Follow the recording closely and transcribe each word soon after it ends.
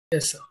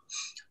Yes, sir.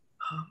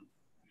 Uh,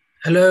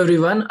 Hello,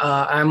 everyone.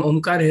 I'm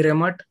Omkar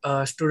Hiremat,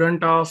 a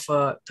student of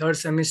third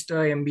semester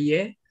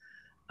MBA.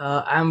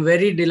 I'm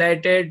very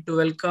delighted to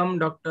welcome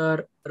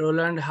Dr.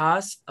 Roland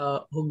Haas,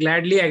 who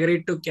gladly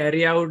agreed to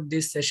carry out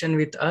this session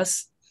with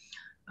us.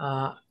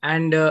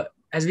 And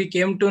as we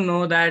came to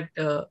know that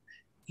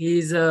he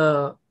is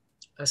a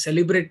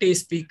celebrity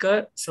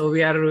speaker, so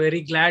we are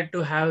very glad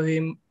to have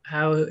him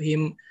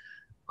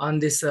on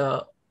this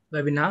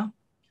webinar.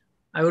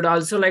 I would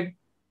also like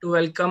to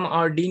welcome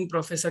our Dean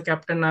Professor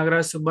Captain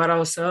Nagaraj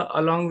Subbarao sir,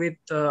 along with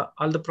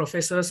all the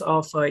professors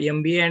of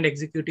MBA and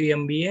Executive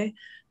MBA,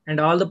 and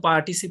all the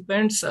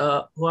participants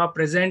who are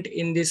present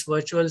in this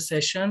virtual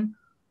session,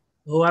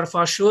 who are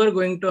for sure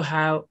going to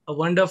have a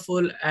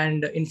wonderful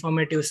and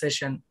informative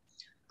session.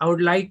 I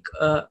would like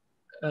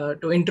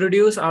to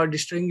introduce our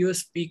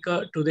distinguished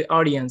speaker to the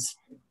audience.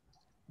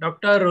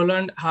 Dr.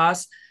 Roland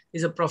Haas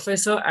is a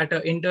professor at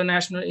the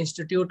International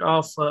Institute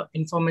of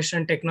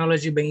Information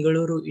Technology,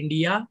 Bengaluru,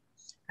 India,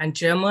 and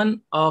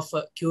chairman of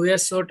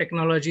QSO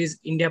Technologies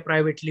India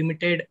Private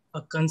Limited,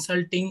 a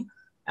consulting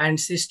and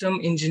system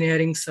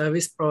engineering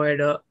service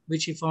provider,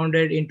 which he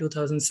founded in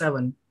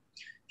 2007.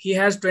 He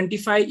has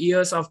 25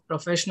 years of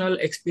professional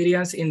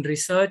experience in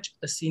research,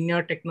 a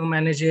senior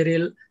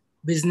techno-managerial,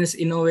 business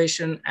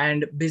innovation,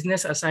 and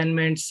business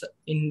assignments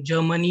in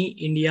Germany,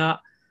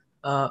 India,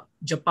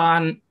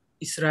 Japan,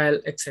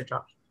 Israel,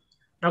 etc.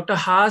 Dr.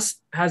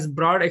 Haas has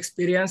broad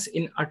experience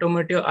in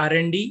automotive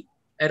R&D,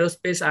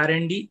 aerospace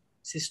R&D,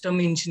 system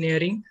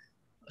engineering,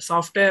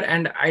 software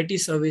and IT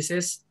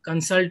services,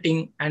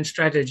 consulting, and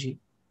strategy.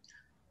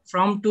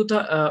 From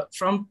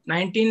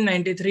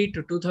 1993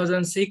 to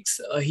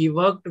 2006, he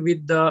worked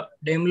with the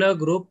Daimler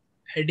Group,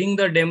 heading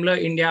the Daimler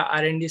India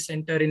R&D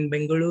Center in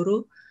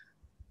Bengaluru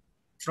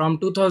from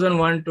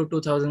 2001 to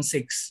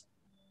 2006.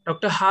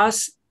 Dr.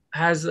 Haas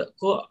has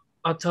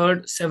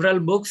co-authored several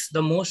books,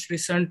 the most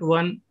recent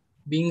one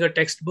being a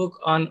textbook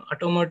on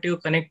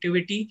automotive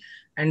connectivity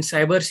and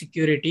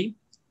cybersecurity,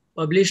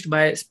 published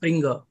by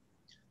Springer.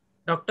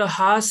 Dr.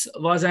 Haas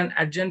was an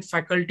adjunct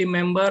faculty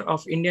member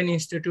of Indian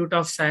Institute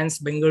of Science,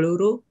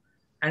 Bengaluru,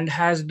 and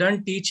has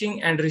done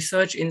teaching and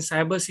research in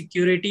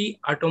cybersecurity,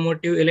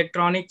 automotive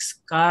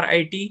electronics, car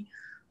IT,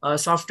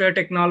 software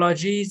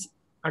technologies,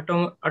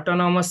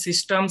 autonomous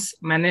systems,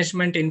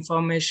 management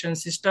information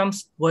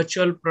systems,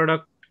 virtual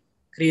product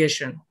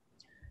creation.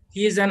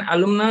 He is an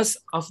alumnus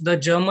of the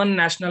German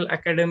National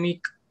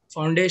Academic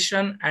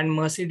Foundation and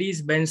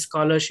Mercedes-Benz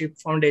Scholarship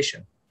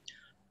Foundation.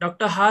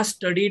 Dr. Haas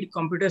studied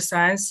computer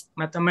science,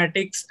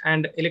 mathematics,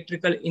 and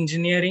electrical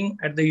engineering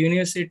at the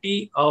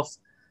University of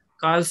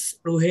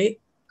Karlsruhe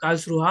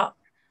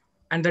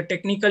and the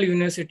Technical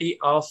University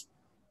of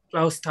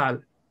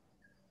Clausthal.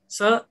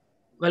 Sir,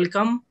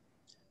 welcome.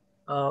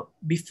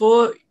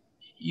 Before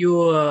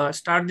you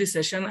start the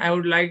session, I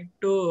would like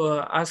to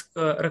ask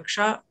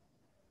Raksha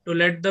to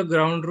let the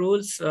ground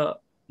rules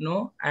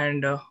know.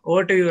 And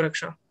over to you,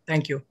 Raksha.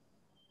 Thank you.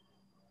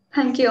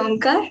 Thank you,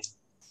 Omkar.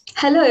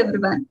 Hello,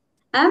 everyone.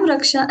 I am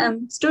Raksha. I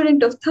am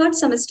student of third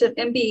semester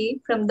MBA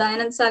from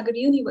Dayanand Sagar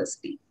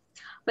University.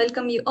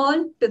 Welcome you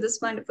all to this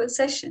wonderful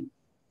session.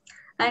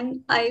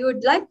 And I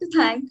would like to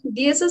thank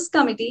DSS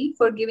committee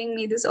for giving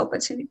me this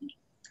opportunity.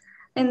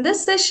 In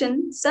this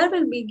session, Sir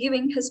will be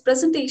giving his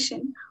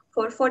presentation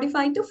for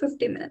 45 to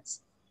 50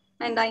 minutes.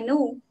 And I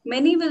know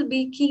many will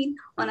be keen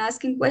on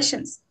asking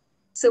questions.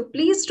 So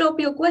please drop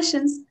your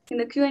questions in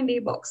the Q&A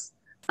box.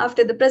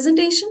 After the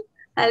presentation,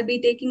 I'll be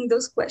taking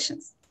those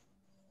questions.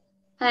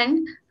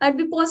 And I'll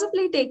be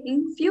possibly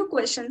taking few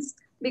questions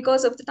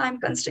because of the time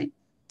constraint.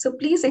 So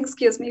please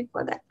excuse me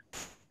for that.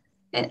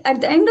 At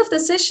the end of the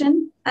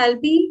session, I'll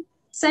be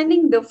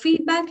sending the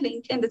feedback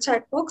link in the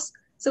chat box.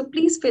 So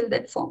please fill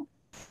that form.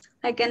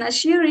 I can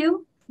assure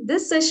you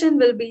this session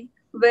will be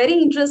very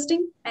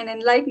interesting and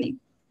enlightening.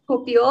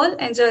 Hope you all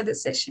enjoy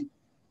this session.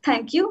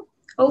 Thank you.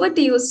 Over to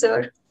you,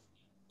 sir.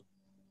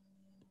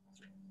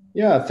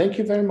 Yeah, thank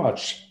you very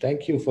much.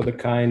 Thank you for the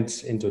kind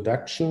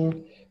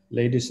introduction.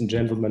 Ladies and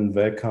gentlemen,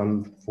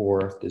 welcome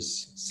for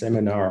this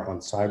seminar on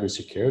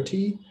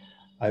cybersecurity.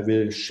 I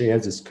will share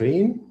the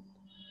screen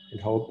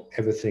and hope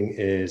everything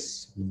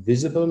is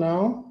visible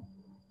now.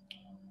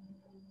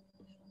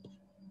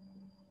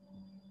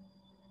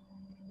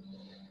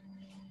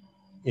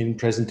 In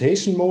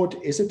presentation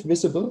mode, is it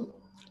visible,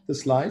 the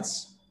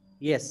slides?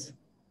 Yes.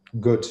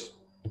 Good.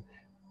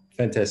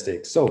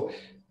 Fantastic. So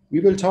we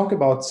will talk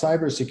about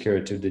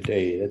cybersecurity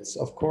today. It's,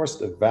 of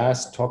course, a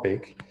vast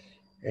topic.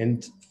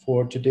 And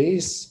for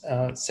today's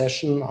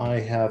session, I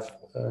have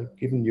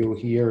given you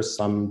here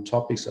some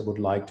topics I would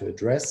like to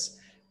address.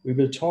 We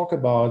will talk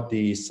about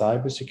the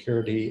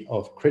cybersecurity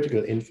of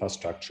critical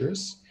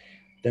infrastructures.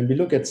 Then we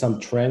look at some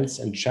trends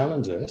and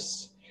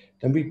challenges.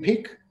 Then we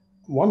pick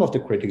one of the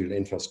critical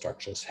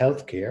infrastructures,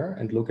 healthcare,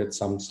 and look at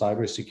some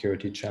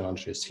cybersecurity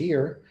challenges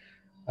here.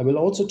 I will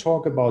also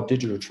talk about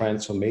digital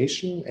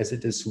transformation, as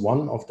it is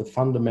one of the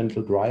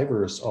fundamental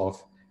drivers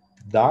of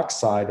the dark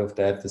side of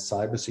that, the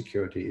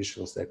cybersecurity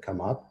issues that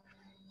come up.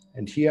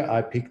 And here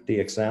I picked the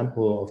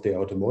example of the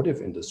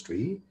automotive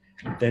industry.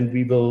 Then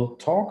we will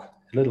talk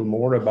a little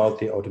more about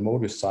the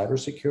automotive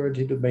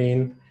cybersecurity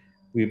domain.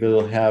 We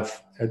will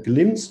have a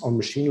glimpse on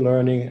machine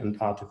learning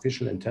and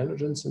artificial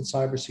intelligence in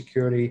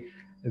cybersecurity,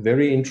 a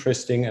very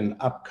interesting and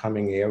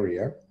upcoming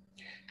area.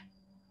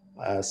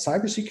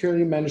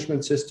 Cybersecurity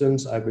management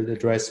systems I will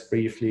address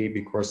briefly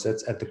because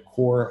that's at the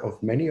core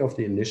of many of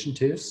the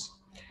initiatives.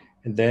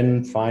 And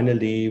then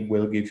finally,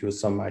 we'll give you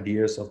some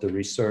ideas of the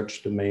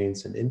research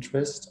domains and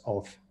interests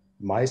of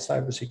my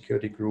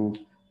cybersecurity group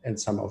and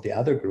some of the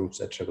other groups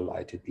at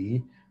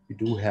IIITB. We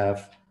do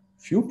have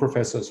few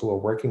professors who are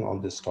working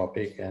on this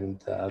topic,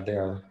 and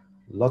there are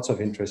lots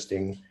of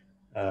interesting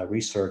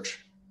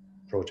research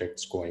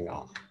projects going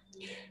on.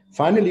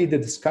 Finally, the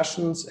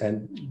discussions,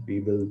 and we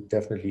will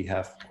definitely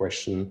have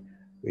questions.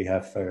 We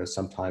have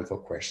some time for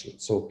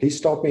questions. So please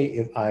stop me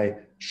if I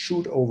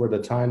shoot over the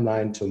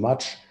timeline too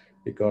much,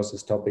 because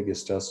this topic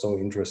is just so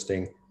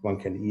interesting, one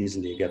can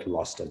easily get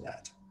lost in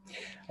that.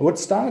 I would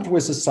start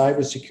with the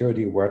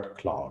cybersecurity word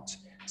cloud.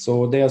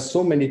 So there are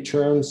so many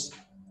terms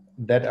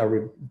that are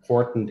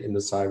important in the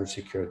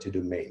cybersecurity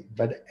domain,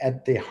 but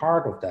at the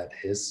heart of that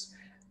is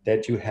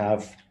that you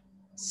have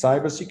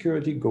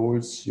cybersecurity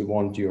goals. You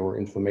want your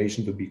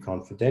information to be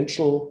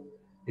confidential.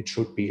 It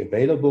should be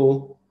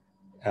available.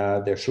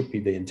 There should be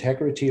the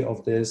integrity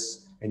of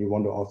this, and you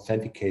want to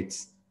authenticate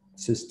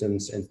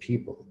systems and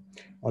people.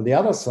 On the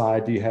other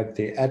side, you have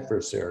the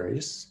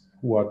adversaries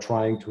who are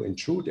trying to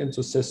intrude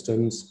into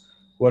systems,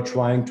 who are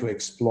trying to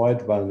exploit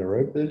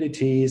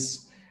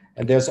vulnerabilities.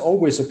 And there's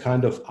always a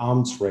kind of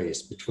arms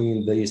race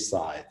between these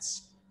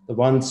sides, the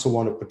ones who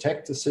want to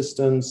protect the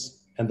systems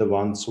and the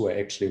ones who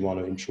actually want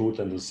to intrude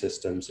into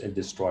systems and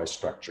destroy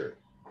structure.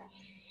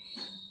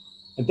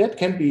 And that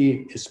can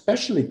be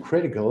especially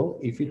critical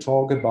if you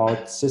talk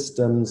about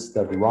systems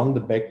that run the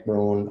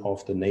backbone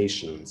of the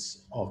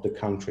nations, of the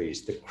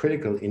countries, the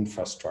critical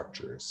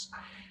infrastructures.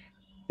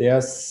 There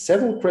are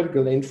several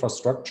critical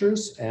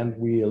infrastructures, and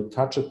we'll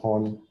touch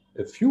upon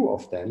a few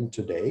of them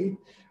today,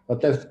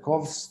 but of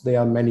course there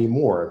are many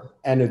more: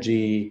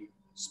 energy,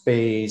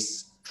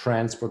 space,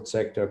 transport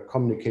sector,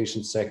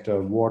 communication sector,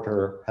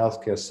 water,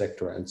 healthcare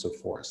sector, and so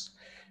forth.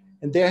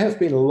 And there have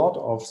been a lot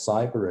of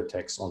cyber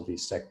attacks on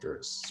these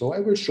sectors. So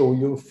I will show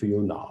you a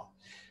few now.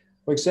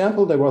 For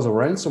example, there was a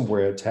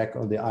ransomware attack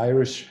on the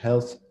Irish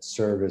Health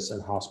Service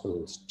and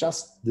hospitals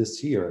just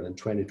this year in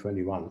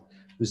 2021,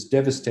 with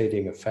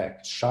devastating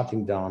effects,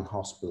 shutting down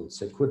hospitals.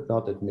 They could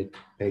not admit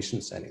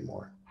patients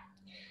anymore.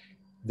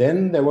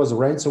 Then there was a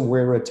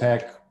ransomware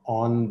attack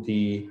on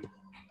the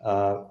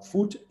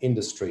food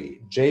industry.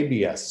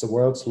 JBS, the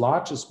world's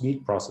largest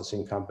meat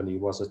processing company,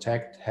 was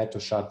attacked, had to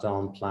shut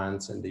down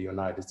plants in the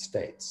United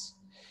States.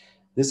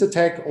 This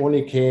attack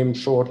only came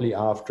shortly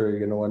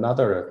after,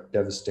 another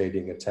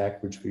devastating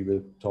attack, which we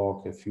will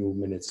talk a few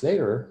minutes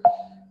later.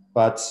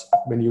 But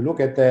when you look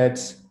at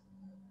that,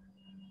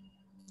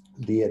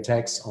 the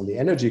attacks on the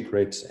energy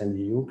grid in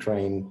the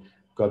Ukraine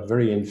got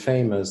very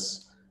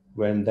infamous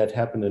when that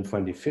happened in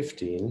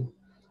 2015.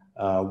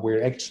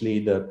 Where actually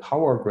the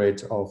power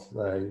grid of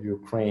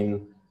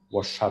Ukraine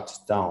was shut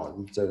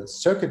down. The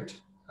circuit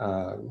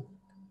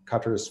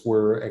cutters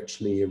were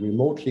actually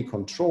remotely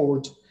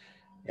controlled,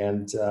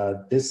 and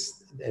this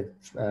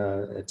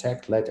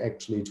attack led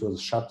actually to the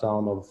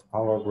shutdown of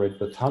power grid,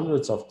 with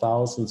hundreds of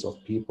thousands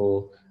of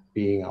people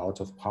being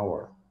out of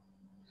power.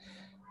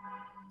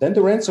 Then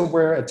the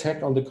ransomware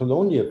attack on the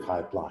Colonial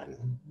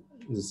Pipeline.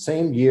 The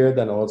same year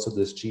then also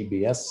this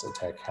GBS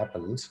attack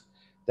happened,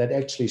 that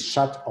actually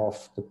shut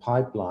off the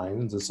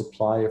pipeline, the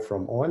supply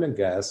from oil and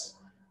gas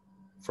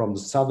from the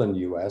southern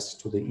US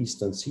to the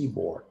eastern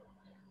seaboard.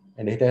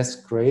 And it has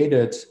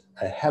created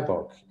a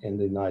havoc in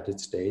the United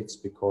States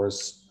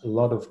because a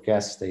lot of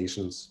gas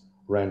stations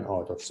ran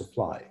out of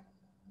supply.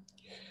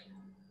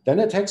 Then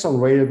attacks on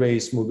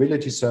railways,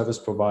 mobility service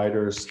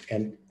providers,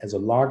 and as a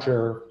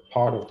larger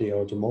part of the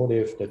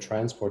automotive, the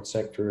transport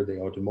sector,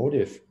 the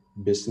automotive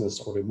business,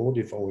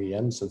 automotive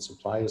OEMs and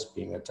suppliers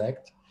being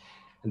attacked.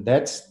 And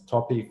that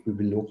topic, we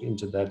will look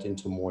into that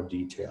into more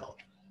detail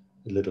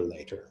a little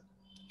later.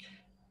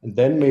 And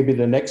then maybe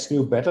the next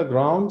new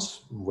battleground,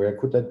 where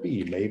could that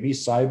be? Maybe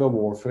cyber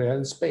warfare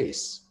in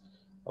space.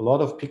 A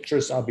lot of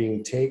pictures are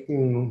being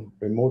taken,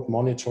 remote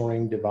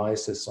monitoring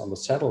devices on the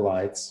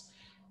satellites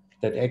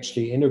that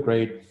actually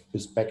integrate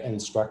with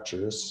back-end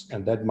structures,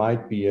 and that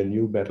might be a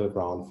new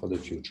battleground for the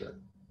future.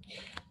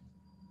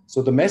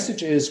 So the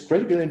message is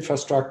critical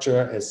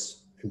infrastructure, as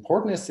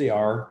important as they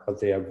are, but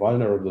they are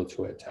vulnerable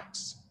to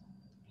attacks.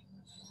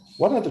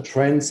 What are the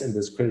trends in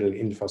this critical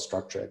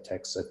infrastructure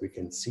attacks that we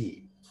can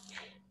see?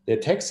 The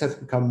attacks have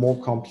become more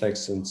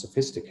complex and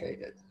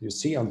sophisticated. You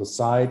see on the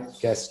side,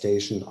 gas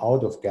station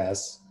out of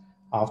gas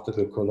after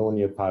the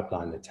Colonial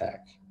Pipeline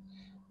attack.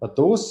 But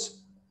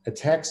those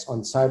attacks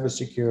on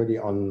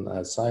cybersecurity, on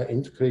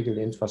critical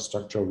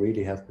infrastructure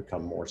really have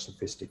become more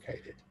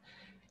sophisticated.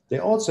 They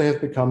also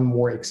have become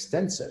more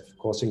extensive,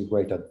 causing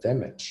greater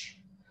damage.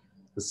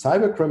 The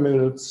cyber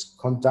criminals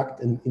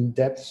conduct an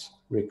in-depth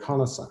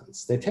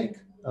reconnaissance. They take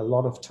a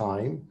lot of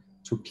time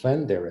to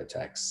plan their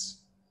attacks.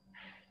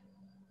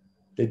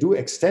 They do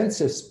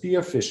extensive spear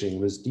phishing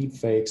with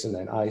deepfakes and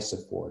AI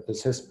support.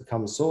 This has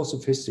become so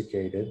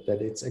sophisticated that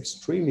it's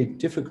extremely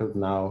difficult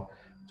now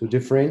to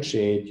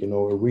differentiate,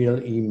 a real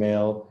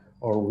email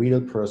or a real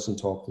person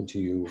talking to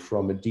you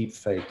from a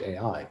deepfaked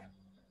AI.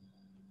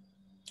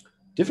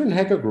 Different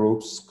hacker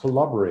groups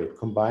collaborate,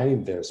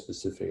 combining their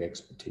specific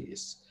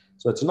expertise.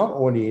 So it's not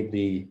only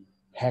the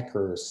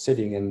hacker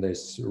sitting in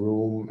this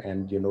room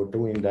and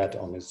doing that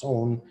on his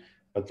own,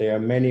 but there are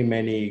many,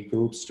 many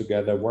groups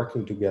together,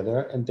 working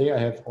together, and they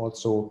have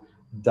also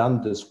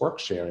done this work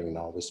sharing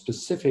now with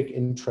specific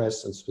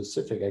interests and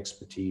specific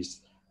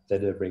expertise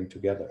that they bring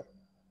together.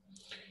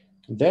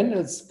 Then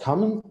its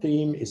common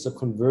theme is the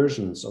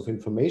convergence of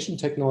information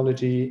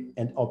technology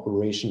and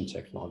operation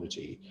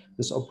technology.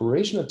 This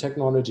operational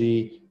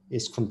technology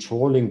is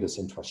controlling this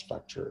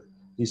infrastructure.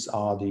 These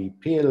are the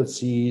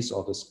PLCs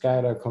or the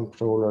SCADA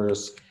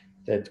controllers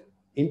that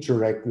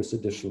interact with the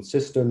different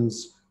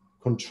systems,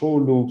 control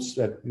loops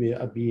that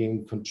are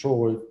being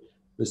controlled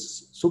with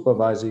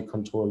supervisory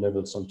control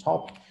levels on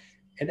top,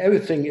 and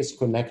everything is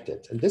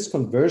connected. And this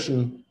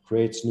conversion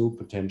creates new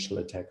potential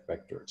attack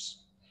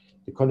vectors.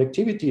 The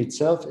connectivity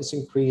itself is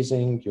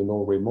increasing,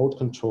 remote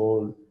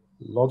control,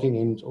 logging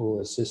into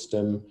a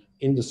system,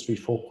 Industry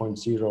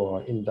 4.0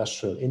 or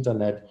industrial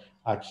internet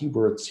are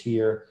keywords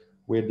here,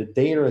 where the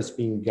data is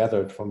being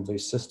gathered from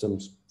these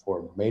systems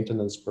for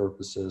maintenance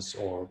purposes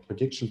or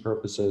prediction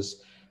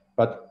purposes.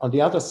 But on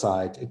the other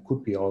side, it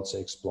could be also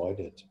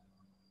exploited.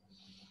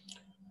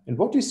 And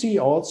what we see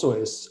also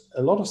is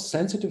a lot of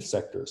sensitive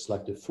sectors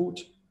like the food,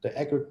 the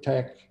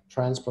agri-tech,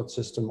 transport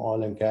system,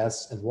 oil and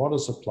gas, and water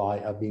supply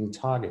are being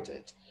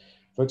targeted.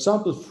 For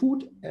example,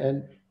 food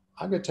and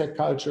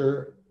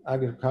agricultural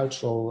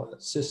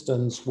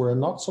systems were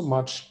not so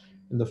much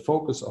in the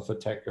focus of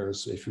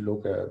attackers if you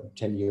look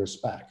 10 years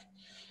back.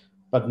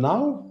 But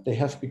now they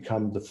have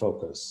become the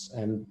focus,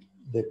 and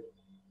the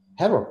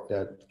havoc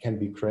that can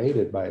be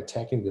created by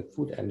attacking the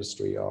food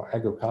industry or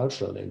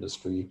agricultural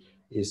industry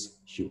is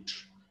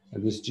huge.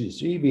 And with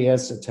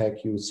GBS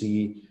attack, you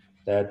see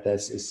that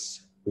this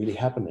is really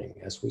happening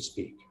as we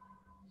speak.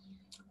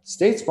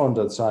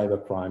 State-sponsored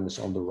cybercrime is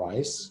on the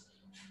rise.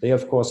 They,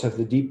 of course, have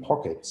the deep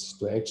pockets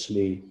to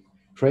actually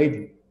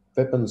create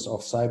weapons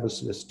of cyber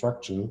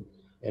destruction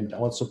and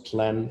also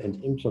plan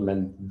and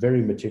implement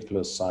very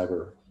meticulous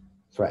cyber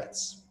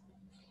threats.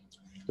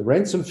 The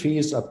ransom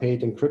fees are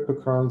paid in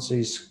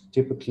cryptocurrencies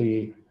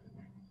typically.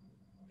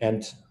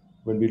 And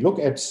when we look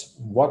at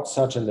what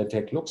such an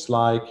attack looks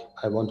like,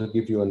 I want to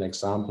give you an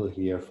example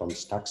here from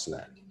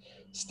Stuxnet.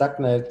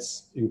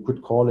 Stuxnet, you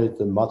could call it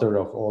the mother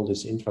of all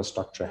these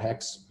infrastructure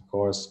hacks,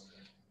 because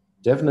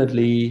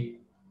definitely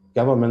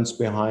governments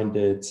behind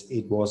it,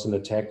 it was an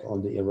attack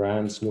on the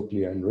Iran's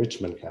nuclear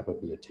enrichment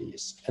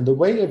capabilities. And the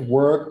way it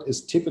worked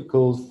is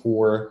typical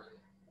for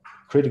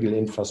critical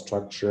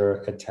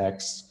infrastructure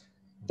attacks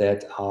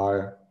that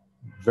are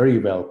very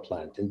well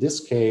planned. In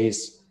this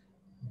case,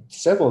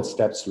 several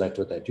steps led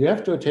to that. You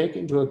have to take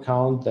into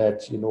account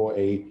that,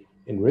 a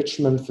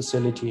enrichment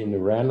facility in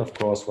Iran, of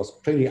course, was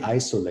pretty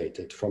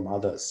isolated from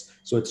others.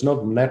 So it's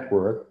not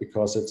network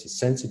because it's a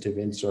sensitive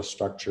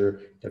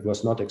infrastructure that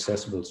was not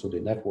accessible to the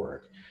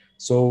network.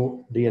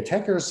 So the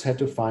attackers had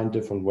to find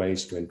different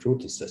ways to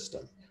intrude the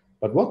system.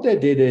 But what they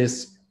did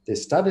is they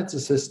studied the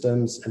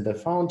systems and they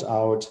found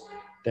out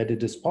that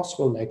it is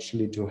possible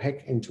actually to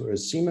hack into a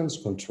Siemens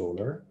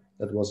controller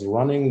that was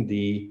running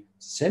the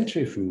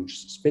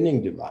centrifuge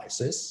spinning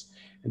devices.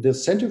 And the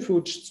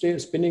centrifuge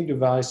spinning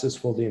devices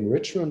for the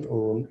enrichment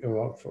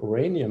of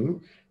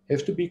uranium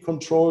have to be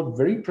controlled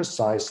very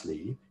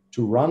precisely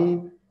to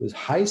run with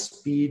high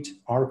speed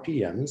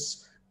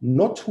RPMs,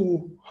 not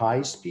too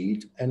high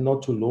speed and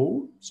not too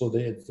low, so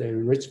that the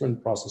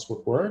enrichment process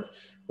would work.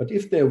 But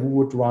if they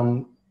would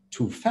run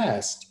too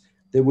fast,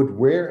 they would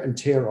wear and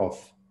tear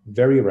off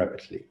very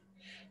rapidly.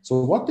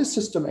 So what this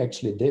system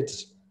actually did,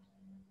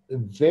 a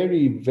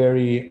very,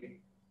 very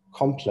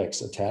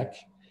complex attack,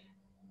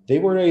 they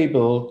were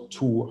able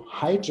to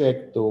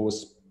hijack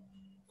those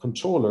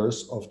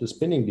controllers of the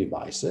spinning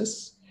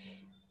devices.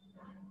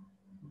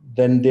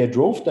 Then they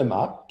drove them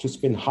up to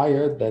spin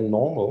higher than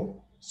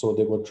normal. So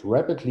they would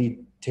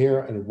rapidly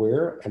tear and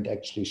wear and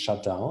actually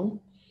shut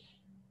down.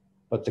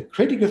 But the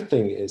critical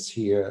thing is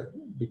here,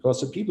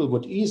 because the people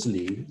would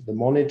easily, the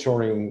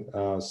monitoring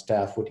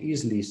staff would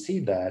easily see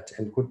that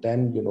and could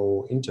then,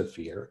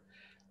 interfere.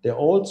 They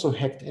also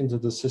hacked into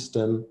the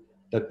system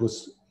that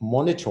was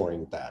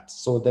monitoring that,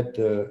 so that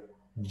the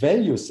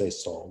values they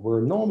saw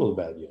were normal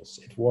values.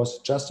 It was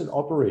just an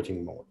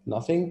operating mode.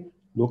 Nothing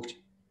looked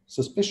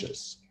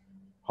suspicious.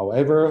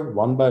 However,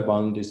 one by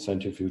one, these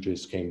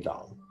centrifuges came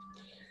down.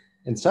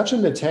 And such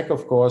an attack,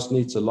 of course,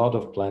 needs a lot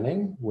of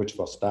planning, which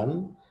was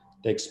done.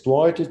 They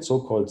exploited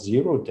so-called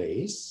 0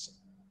 days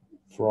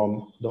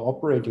from the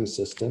operating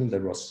system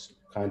that was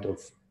kind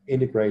of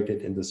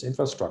integrated in this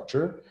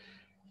infrastructure.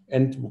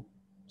 And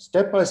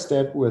step by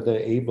step, were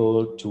they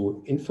able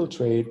to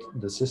infiltrate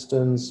the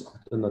systems of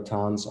the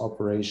Natanz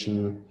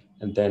operation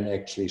and then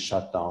actually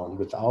shut down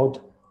without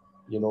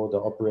you know, the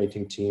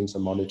operating teams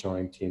and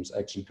monitoring teams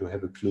actually to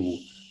have a clue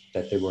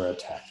that they were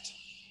attacked.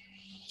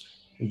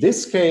 In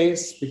this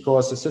case,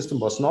 because the system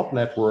was not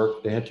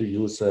networked, they had to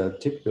use a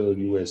typical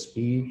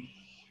USB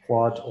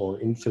port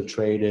or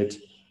infiltrated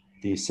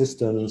the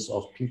systems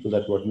of people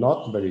that were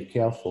not very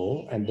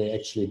careful, and they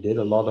actually did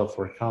a lot of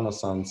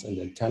reconnaissance and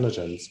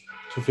intelligence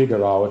to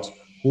figure out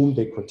whom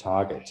they could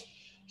target.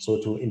 So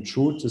to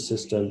intrude the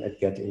system and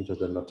get into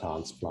the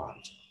Natanz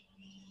plant.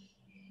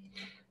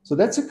 So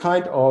that's a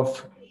kind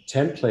of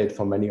template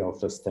for many of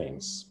those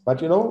things.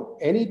 But you know,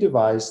 any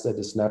device that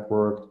is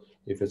networked,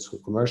 if it's a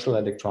commercial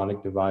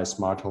electronic device,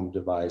 smart home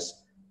device,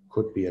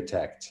 could be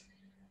attacked.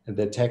 And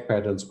the attack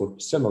patterns would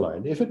be similar.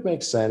 And if it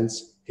makes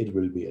sense, it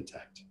will be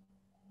attacked.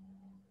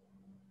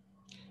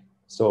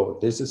 So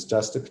this is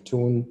just a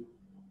cartoon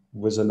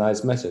with a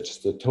nice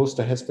message. The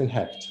toaster has been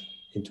hacked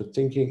into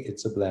thinking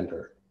it's a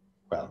blender.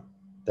 Well,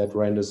 that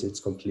renders it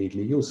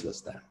completely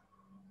useless then.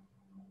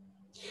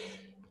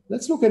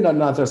 Let's look at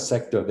another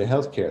sector, the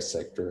healthcare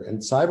sector. And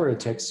cyber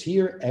attacks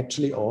here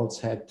actually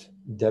also had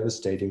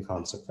devastating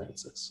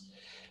consequences.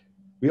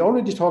 We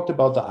already talked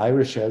about the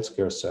Irish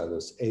Healthcare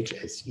Service,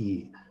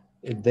 HSE.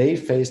 They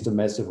faced a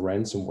massive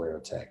ransomware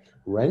attack.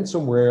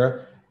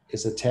 Ransomware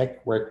is a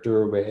attack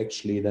vector where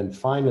actually then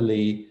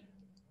finally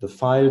the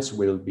files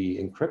will be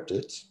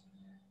encrypted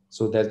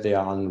so that they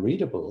are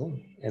unreadable.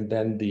 And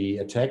then the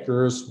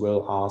attackers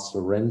will ask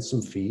a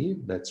ransom fee.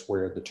 That's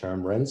where the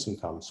term ransom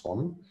comes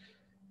from.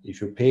 If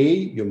you pay,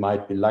 you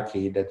might be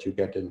lucky that you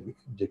get a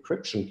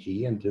decryption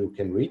key and you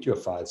can read your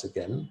files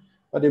again.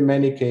 But in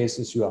many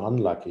cases, you are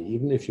unlucky.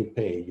 Even if you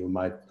pay, you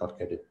might not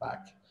get it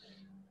back.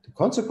 The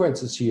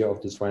consequences here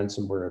of this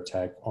ransomware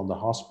attack on the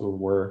hospital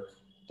were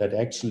that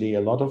actually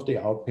a lot of the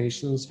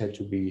outpatients had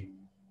to be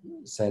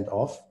sent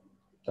off.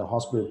 The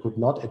hospital could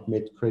not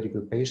admit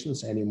critical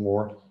patients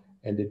anymore,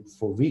 and it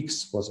for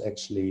weeks was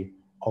actually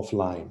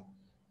offline.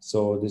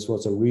 So this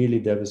was a really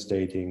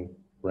devastating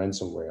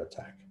ransomware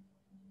attack.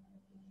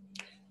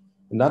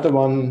 Another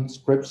one,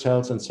 Scripps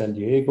Health in San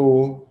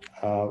Diego,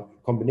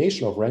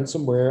 combination of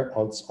ransomware,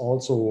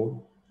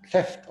 also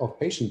theft of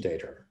patient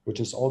data, which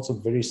is also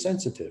very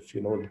sensitive.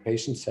 You know, the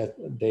patient's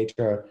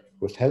data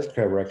with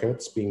healthcare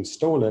records being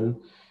stolen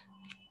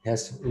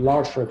has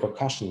large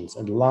repercussions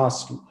and a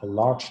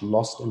large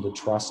loss in the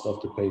trust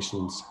of the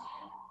patients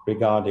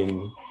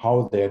regarding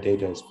how their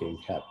data is being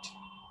kept.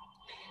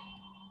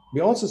 We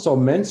also saw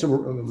massive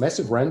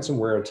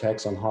ransomware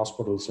attacks on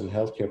hospitals and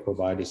healthcare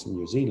providers in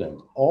New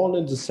Zealand, all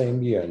in the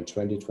same year in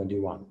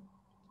 2021.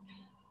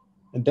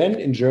 And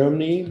then in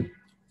Germany,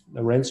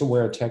 a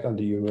ransomware attack on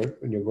the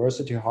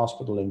University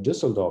Hospital in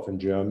Düsseldorf in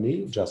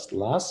Germany just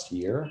last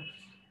year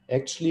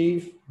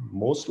actually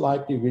most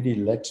likely really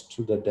led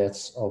to the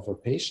deaths of a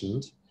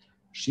patient.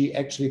 She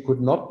actually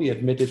could not be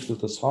admitted to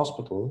this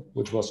hospital,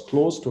 which was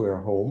close to her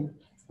home,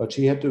 but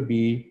she had to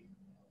be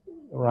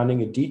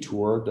running a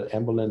detour. The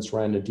ambulance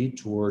ran a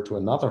detour to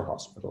another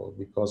hospital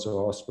because her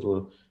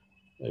hospital,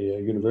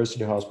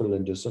 University Hospital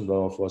in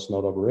Düsseldorf, was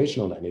not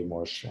operational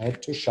anymore. She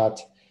had to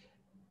shut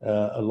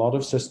a lot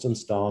of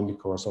systems down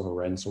because of a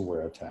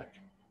ransomware attack.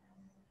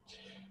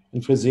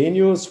 And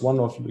Fresenius, one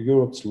of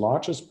Europe's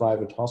largest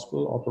private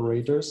hospital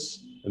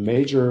operators, a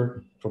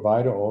major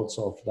provider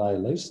also of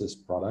dialysis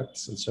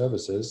products and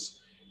services,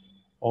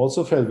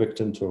 also fell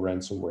victim to a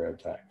ransomware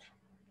attack,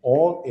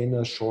 all in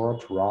a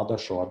rather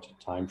short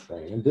time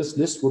frame. And this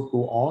list would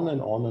go on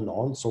and on and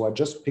on. So I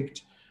just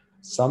picked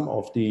some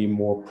of the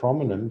more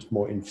prominent,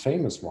 more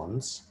infamous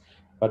ones,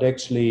 but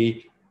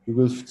actually you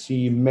will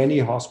see many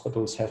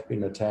hospitals have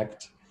been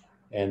attacked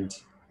and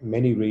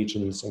many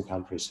regions and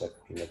countries have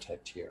been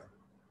attacked here.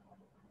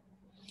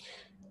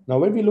 Now,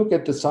 when we look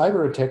at the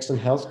cyber attacks in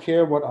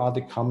healthcare, what are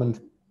the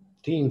common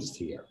themes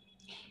here?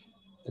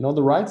 And on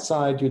the right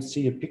side, you'd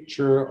see a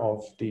picture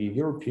of the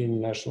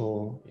European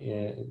National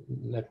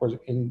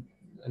Network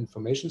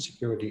Information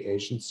Security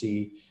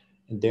Agency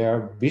and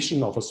their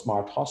vision of a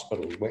smart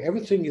hospital where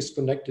everything is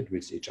connected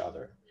with each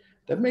other.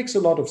 That makes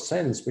a lot of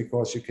sense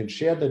because you can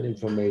share that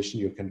information,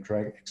 you can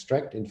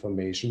extract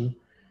information,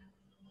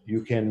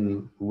 you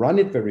can run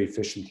it very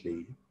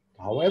efficiently.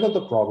 However,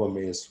 the problem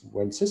is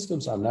when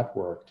systems are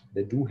networked,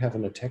 they do have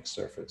an attack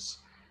surface.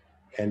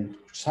 And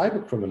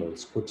cyber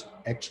criminals could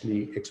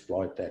actually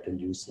exploit that and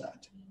use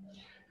that.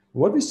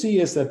 What we see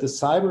is that the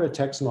cyber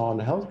attacks now in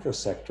the healthcare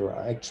sector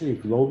are actually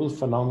a global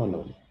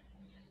phenomenon.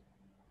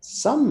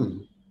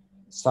 Some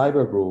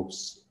cyber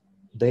groups,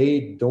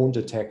 they don't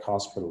attack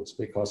hospitals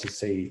because they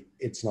say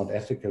it's not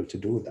ethical to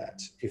do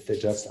that if they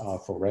just are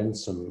for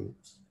ransom,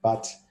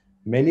 but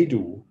many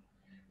do.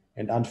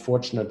 And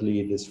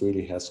unfortunately, this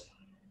really has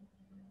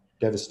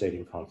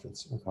devastating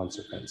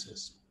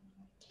consequences.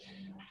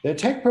 The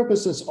attack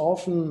purposes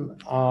often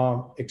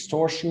are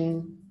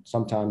extortion,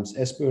 sometimes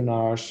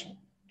espionage,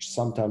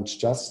 sometimes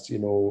just,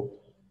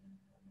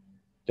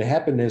 the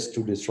happiness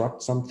to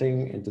disrupt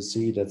something and to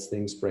see that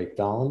things break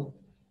down.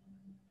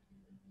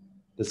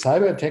 The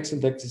cyber attacks in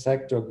that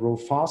sector grow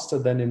faster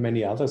than in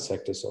many other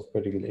sectors of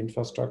critical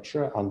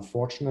infrastructure,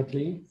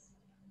 unfortunately.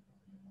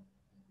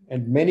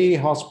 And many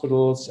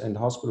hospitals and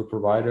hospital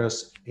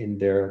providers, in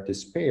their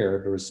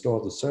despair to restore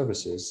the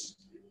services,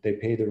 they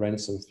pay the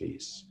ransom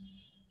fees.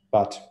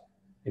 But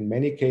in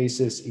many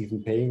cases,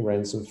 even paying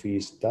ransom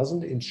fees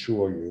doesn't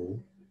ensure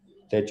you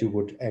that you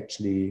would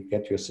actually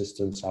get your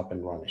systems up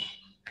and running.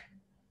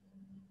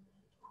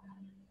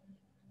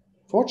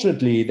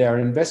 Fortunately, there are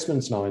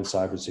investments now in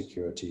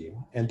cybersecurity,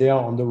 and they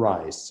are on the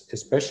rise,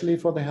 especially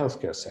for the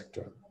healthcare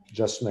sector.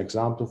 Just an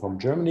example from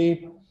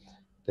Germany,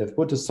 they've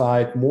put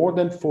aside more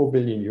than 4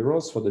 billion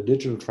euros for the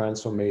digital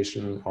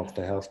transformation of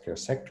the healthcare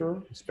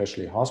sector,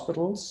 especially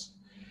hospitals.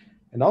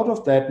 And out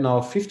of that, now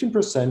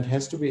 15%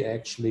 has to be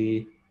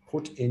actually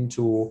put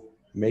into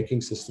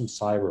making systems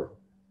cyber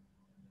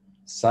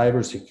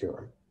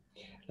secure.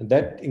 And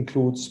that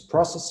includes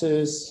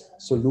processes,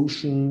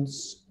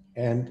 solutions,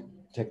 and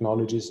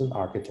technologies and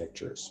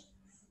architectures.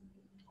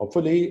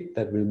 Hopefully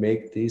that will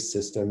make these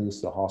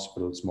systems, the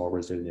hospitals, more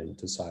resilient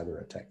to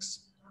cyber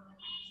attacks.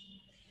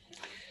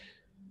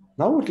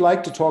 Now I would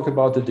like to talk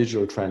about the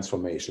digital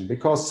transformation,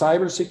 because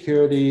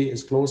cybersecurity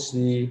is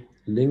closely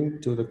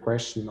linked to the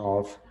question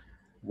of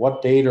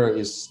what data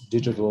is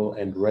digital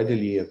and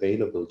readily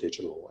available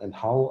digital, and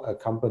how a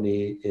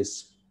company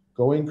is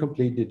going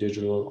completely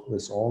digital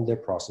with all their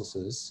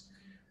processes,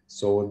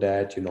 so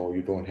that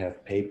you don't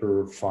have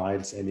paper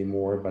files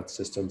anymore, but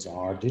systems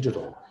are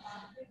digital.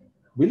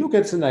 We look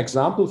at an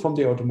example from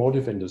the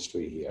automotive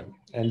industry here,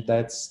 and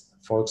that's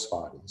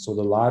Volkswagen. So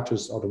the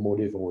largest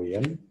automotive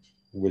OEM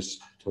with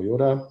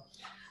Toyota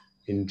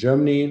in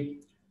Germany,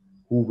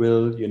 who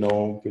will,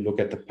 we look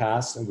at the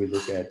past and we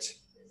look at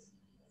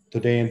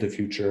today and the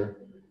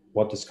future,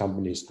 what this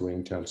company is doing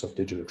in terms of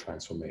digital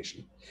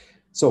transformation.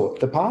 So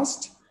the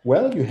past,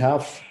 well, you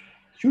have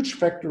huge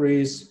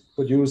factories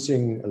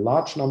producing a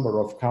large number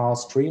of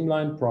cars,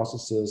 streamlined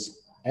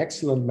processes,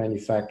 excellent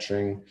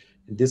manufacturing.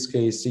 In this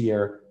case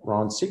here,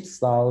 around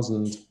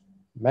 6,000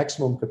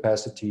 maximum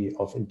capacity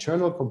of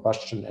internal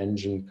combustion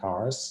engine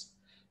cars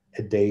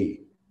a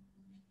day.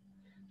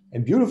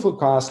 And beautiful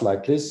cars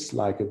like this,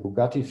 like a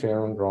Bugatti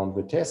Veyron Grand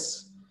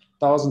Vitesse,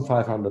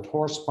 1,500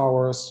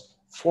 horsepower,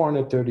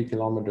 430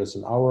 kilometers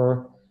an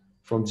hour,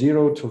 from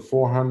 0 to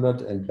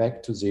 400 and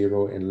back to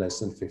 0 in less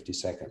than 50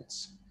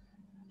 seconds.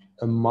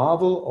 A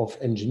marvel of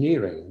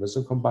engineering with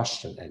a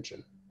combustion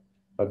engine,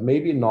 but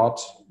maybe not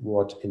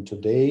what in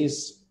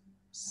today's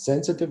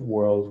sensitive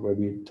world, where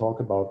we talk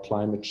about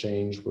climate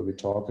change, where we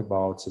talk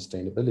about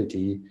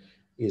sustainability,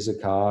 is a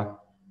car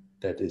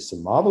that is a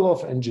marvel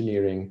of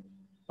engineering,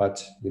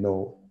 but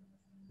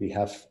we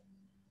have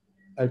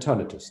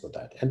alternatives to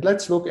that. And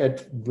let's look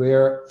at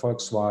where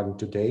Volkswagen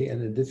today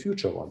and in the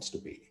future wants to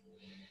be.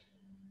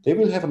 They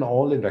will have an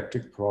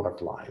all-electric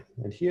product line.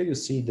 And here you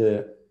see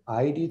the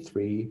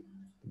ID.3,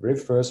 very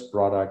first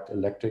product,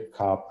 electric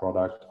car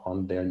product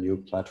on their new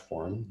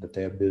platform that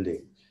they're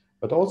building.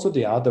 But also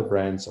the other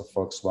brands of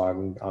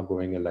Volkswagen are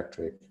going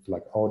electric,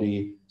 like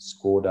Audi,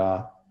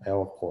 Skoda,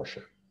 or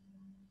Porsche.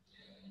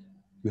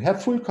 You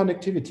have full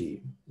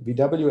connectivity.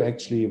 VW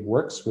actually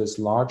works with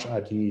large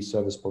IT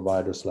service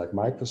providers like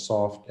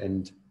Microsoft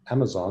and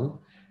Amazon,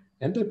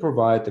 and they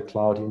provide the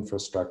cloud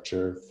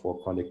infrastructure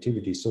for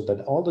connectivity so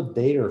that all the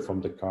data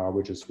from the car,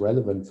 which is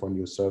relevant for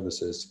new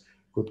services,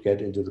 could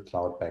get into the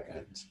cloud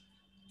backend.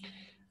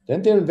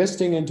 Then they're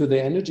investing into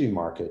the energy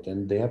market,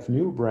 and they have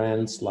new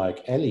brands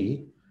like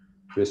Elli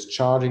with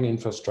charging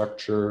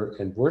infrastructure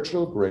and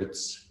virtual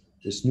grids,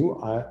 with new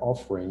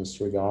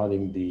offerings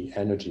regarding the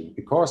energy,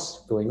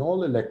 because going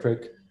all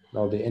electric,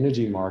 now the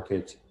energy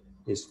market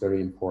is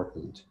very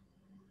important.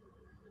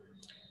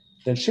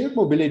 Then shared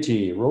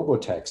mobility,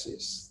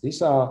 robo-taxis.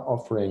 These are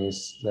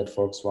offerings that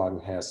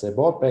Volkswagen has. They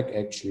bought back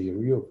actually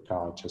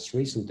Ryucar just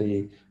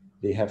recently.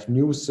 They have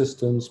new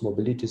systems,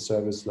 mobility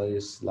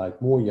services like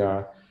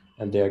Moja,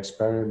 and they're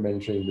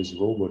experimenting with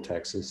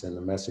robo-taxis in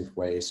a massive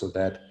way so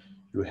that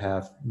you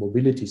have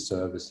mobility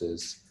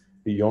services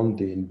beyond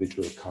the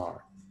individual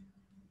car.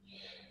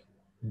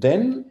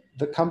 Then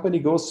the company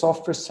goes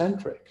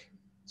software-centric.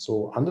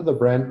 So under the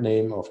brand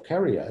name of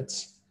CARIAD,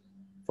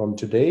 from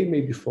today,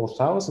 maybe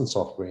 4,000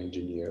 software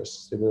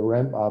engineers, they will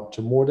ramp up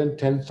to more than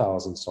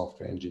 10,000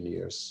 software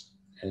engineers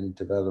and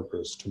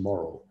developers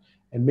tomorrow,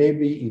 and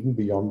maybe even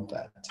beyond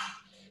that.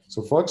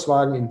 So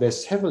Volkswagen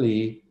invests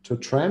heavily to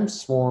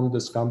transform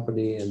this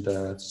company and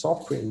the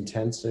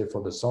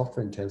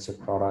software-intensive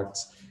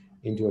products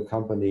into a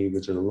company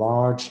with a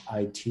large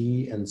IT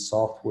and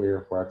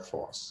software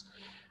workforce.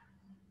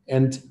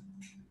 And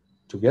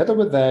together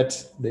with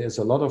that, there's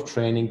a lot of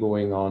training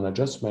going on. I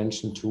just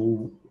mentioned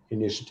two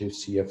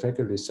initiatives here,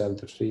 Faculty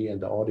 73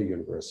 and the Audi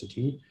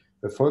University,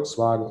 where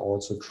Volkswagen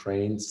also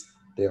trains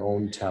their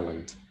own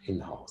talent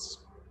in-house.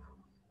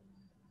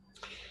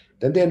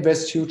 Then they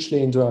invest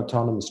hugely into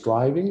autonomous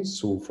driving,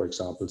 so for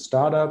example,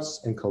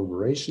 startups and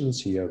collaborations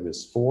here with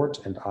Ford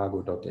and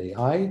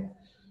Argo.ai.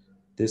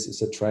 This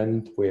is a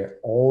trend where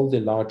all the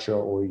larger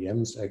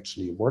OEMs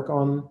actually work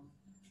on,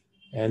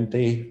 and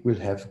they will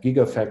have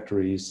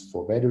gigafactories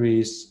for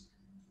batteries,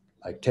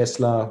 like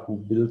Tesla, who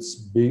builds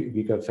big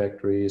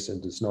gigafactories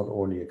and is not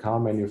only a car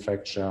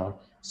manufacturer,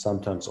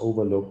 sometimes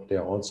overlooked,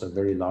 they're also a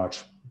very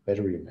large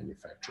battery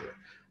manufacturer.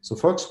 So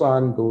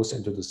Volkswagen goes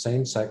into the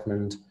same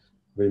segment,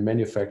 will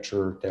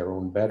manufacture their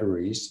own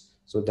batteries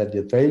so that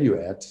the value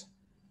add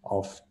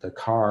of the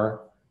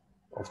car,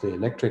 of the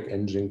electric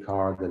engine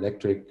car, the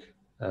electric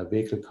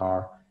vehicle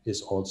car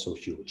is also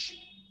huge.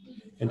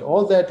 And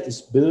all that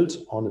is built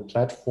on a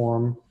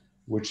platform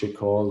which they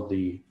call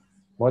the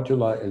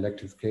Modular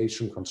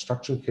Electrification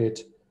Construction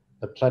Kit,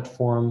 a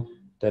platform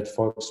that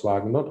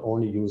Volkswagen not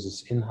only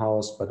uses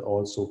in-house, but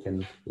also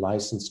can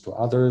license to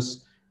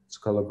others. It's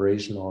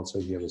collaboration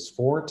also here with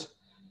Ford.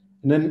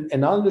 And an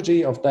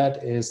analogy of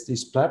that is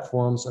these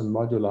platforms and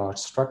modular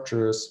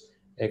structures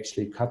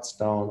actually cuts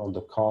down on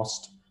the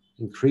cost,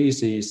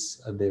 increases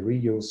the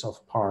reuse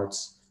of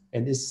parts,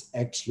 and is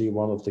actually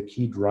one of the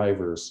key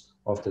drivers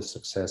of the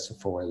success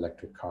for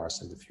electric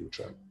cars in the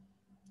future.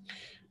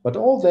 But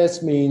all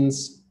this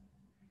means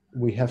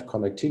we have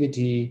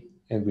connectivity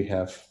and we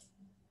have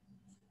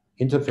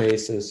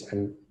interfaces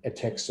and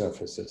attack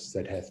surfaces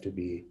that have to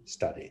be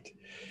studied.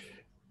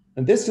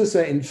 And this is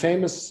an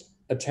infamous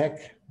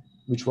attack,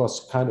 which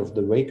was kind of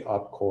the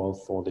wake-up call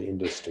for the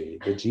industry,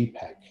 the Jeep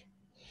hack.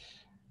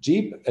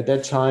 Jeep, at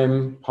that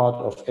time, part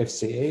of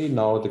FCA,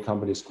 now the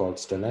company is called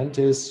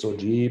Stellantis, so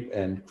Jeep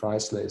and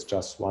Chrysler is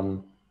just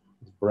one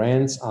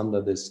brands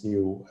under this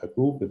new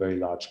group, a very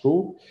large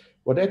group.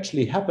 What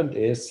actually happened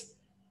is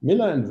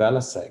Miller and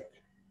Valasek,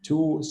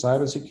 two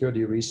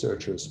cybersecurity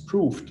researchers,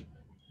 proved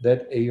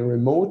that a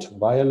remote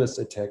wireless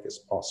attack is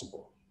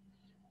possible.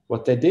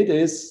 What they did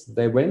is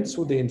they went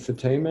through the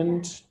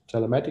infotainment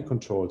telematic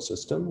control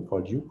system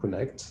called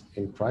Uconnect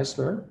in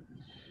Chrysler.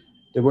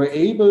 They were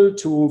able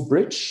to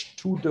bridge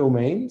two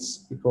domains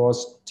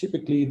because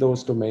typically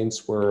those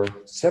domains were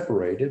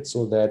separated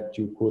so that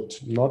you could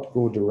not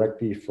go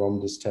directly from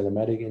this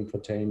telematic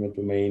infotainment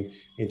domain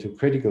into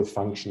critical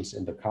functions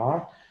in the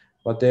car,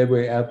 but they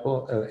were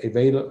able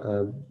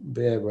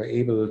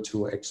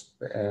to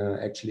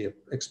actually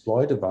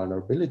exploit a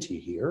vulnerability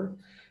here.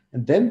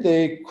 And then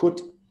they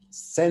could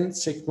send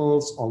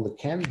signals on the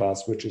CAN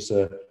bus, which is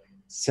a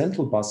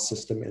central bus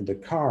system in the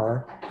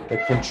car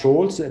that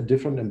controls the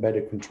different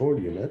embedded control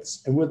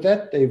units. And with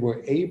that, they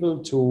were able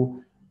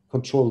to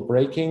control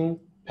braking,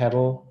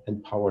 pedal,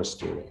 and power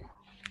steering,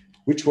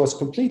 which was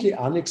completely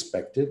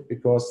unexpected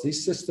because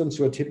these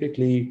systems were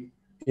typically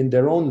in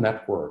their own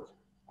network,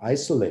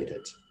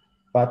 isolated.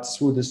 But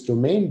through this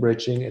domain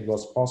bridging, it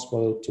was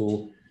possible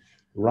to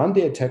run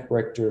the attack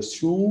vector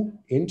through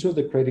into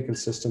the critical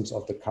systems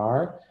of the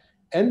car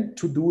and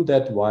to do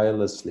that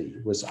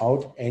wirelessly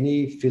without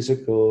any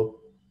physical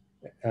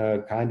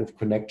kind of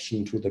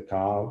connection to the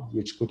car,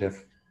 which could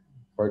have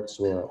worked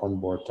through an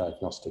onboard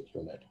diagnostic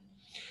unit.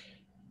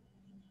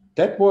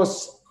 That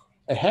was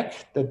a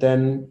hack that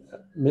then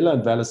Miller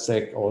and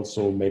Valasek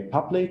also made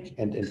public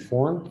and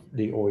informed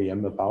the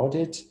OEM about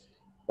it.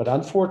 But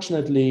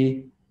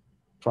unfortunately,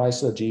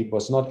 Chrysler Jeep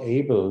was not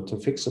able to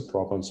fix the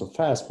problem so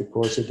fast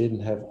because it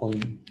didn't have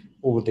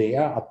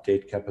over-the-air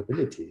update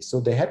capability. So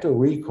they had to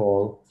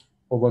recall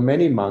over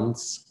many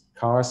months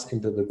cars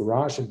into the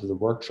garage, into the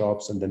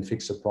workshops, and then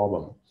fix the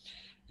problem.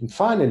 And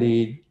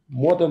finally,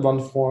 more than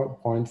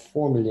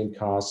 1.4 million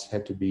cars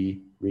had to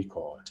be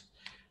recalled.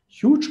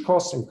 Huge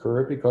costs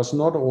incurred because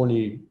not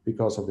only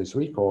because of these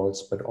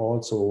recalls, but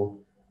also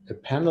a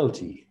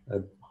penalty,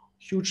 a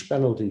huge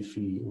penalty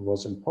fee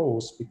was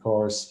imposed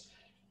because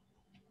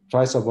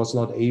Chrysler was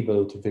not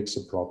able to fix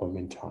the problem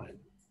in time.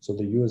 So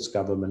the US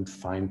government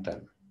fined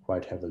them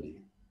quite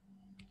heavily.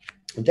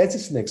 And that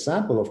is an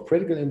example of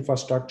critical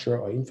infrastructure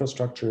or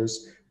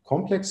infrastructures,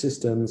 complex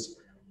systems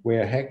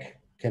where a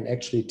hack can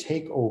actually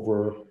take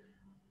over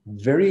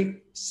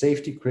very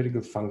safety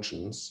critical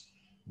functions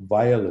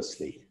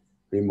wirelessly,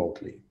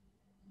 remotely.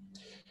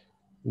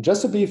 And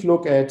just a brief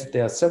look at,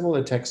 there are several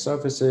attack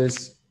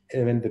surfaces.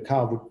 And when the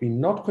car would be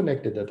not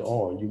connected at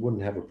all, you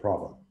wouldn't have a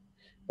problem.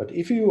 But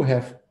if you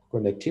have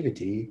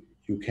connectivity,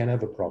 you can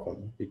have a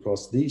problem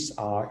because these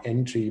are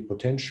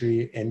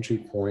potentially entry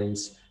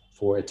points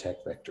for attack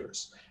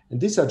vectors.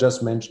 And these are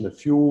just mentioned a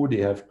few.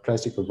 They have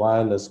classical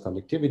wireless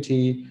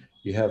connectivity.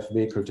 You have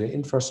vehicle to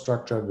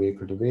infrastructure,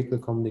 vehicle to vehicle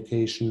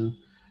communication.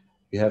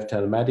 You have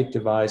telematic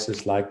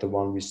devices like the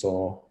one we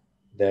saw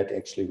that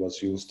actually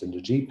was used in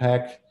the Jeep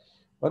hack.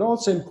 But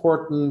also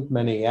important,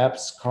 many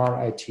apps,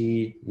 car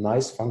IT,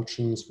 nice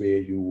functions where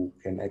you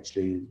can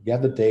actually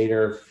gather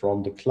data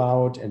from the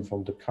cloud and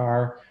from the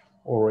car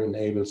or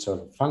enable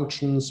certain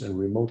functions and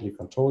remotely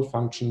controlled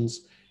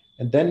functions.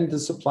 And then the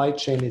supply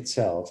chain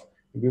itself.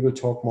 We will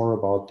talk more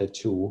about that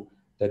too.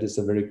 That is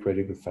a very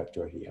critical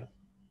factor here.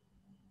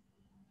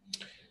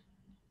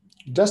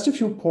 Just a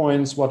few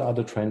points, what are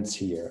the trends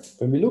here?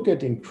 When we look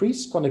at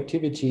increased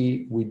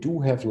connectivity, we do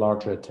have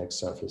larger attack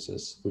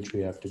surfaces, which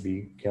we have to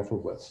be careful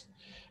with.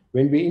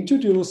 When we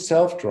introduce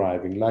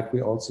self-driving, like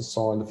we also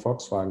saw in the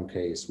Volkswagen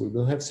case, we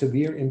will have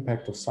severe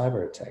impact of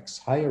cyber attacks,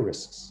 higher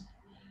risks.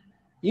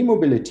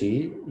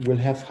 E-mobility will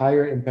have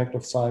higher impact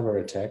of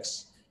cyber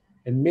attacks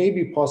and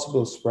maybe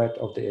possible spread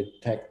of the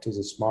attack to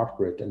the smart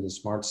grid and the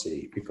smart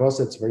city, because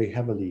it's very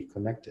heavily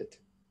connected.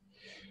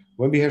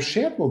 When we have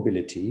shared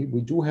mobility,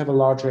 we do have a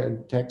larger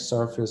attack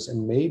surface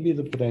and maybe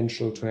the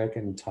potential to hack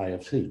an entire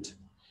fleet.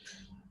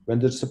 When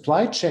the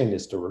supply chain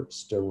is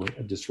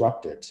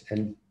disrupted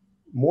and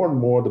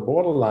more the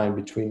borderline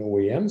between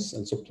OEMs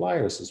and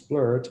suppliers is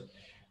blurred,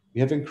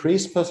 we have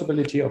increased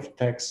possibility of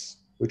attacks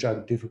which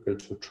are difficult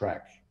to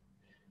track.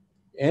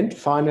 And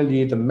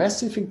finally, the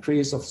massive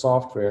increase of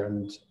software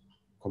and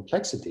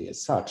complexity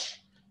as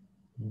such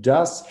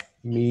does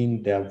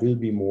mean there will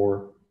be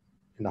more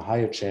and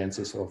higher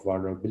chances of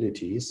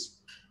vulnerabilities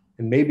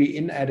and maybe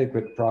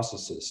inadequate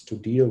processes to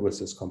deal with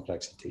this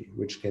complexity,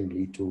 which can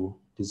lead to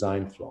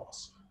design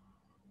flaws.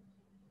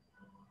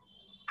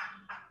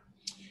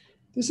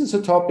 This is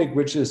a topic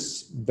which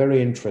is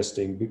very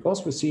interesting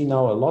because we see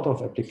now a lot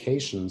of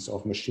applications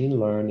of machine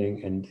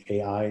learning and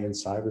AI in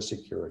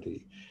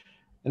cybersecurity.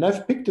 And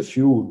I've picked a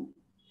few.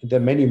 There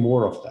are many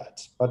more of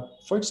that. But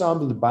for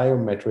example, the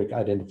biometric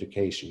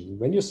identification.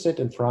 When you sit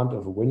in front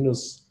of a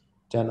Windows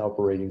 10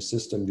 operating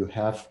system, you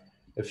have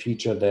a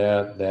feature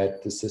there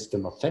that the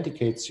system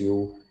authenticates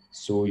you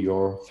through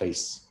your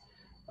face.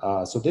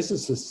 So this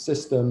is a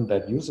system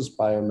that uses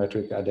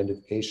biometric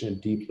identification and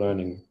deep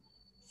learning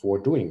for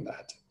doing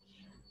that.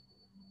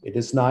 It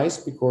is nice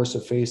because the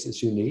face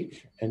is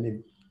unique,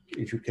 and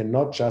if you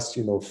cannot just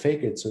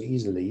fake it so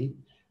easily,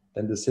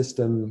 then the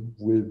system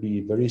will be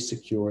very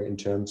secure in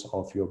terms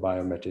of your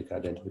biometric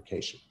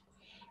identification.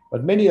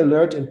 But many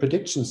alert and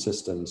prediction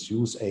systems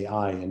use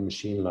AI and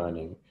machine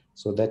learning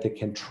so that they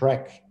can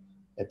track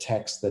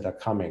attacks that are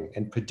coming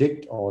and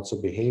predict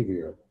also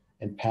behavior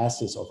and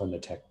passes of an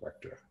attack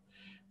vector.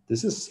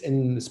 This is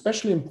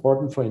especially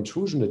important for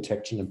intrusion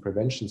detection and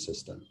prevention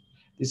system.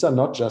 These are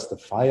not just a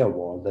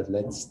firewall that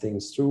lets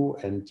things through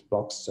and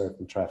blocks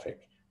certain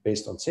traffic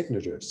based on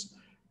signatures,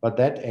 but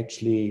that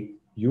actually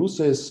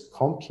uses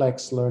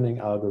complex learning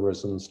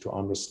algorithms to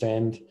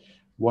understand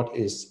what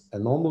is a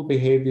normal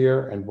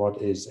behavior and what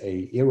is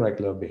an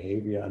irregular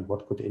behavior and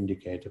what could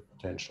indicate a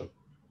potential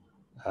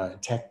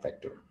attack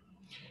vector.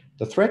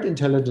 The threat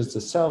intelligence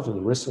itself and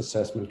the risk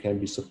assessment can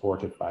be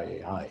supported by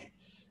AI.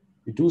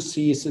 We do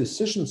see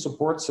decision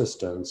support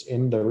systems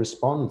in the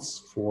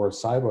response for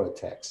cyber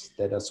attacks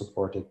that are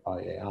supported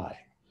by AI.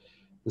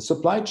 The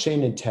supply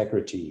chain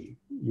integrity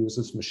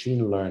uses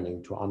machine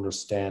learning to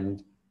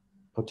understand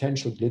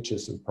potential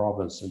glitches and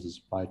problems in the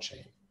supply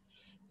chain.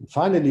 And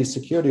finally,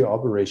 security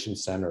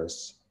operations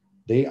centers,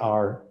 they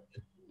are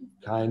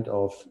kind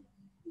of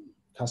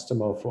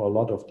customer for a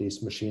lot of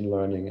these machine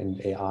learning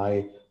and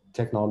AI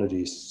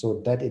technologies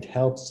so that it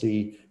helps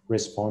the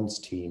response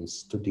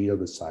teams to deal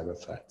with cyber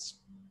threats.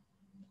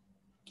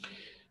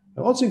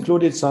 I also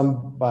included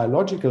some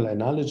biological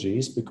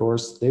analogies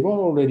because they were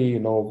already,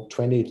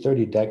 20,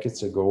 30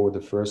 decades ago, the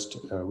first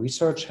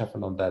research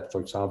happened on that, for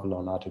example,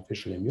 on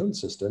artificial immune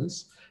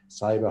systems,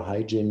 cyber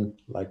hygiene,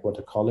 like what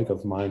a colleague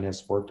of mine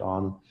has worked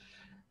on,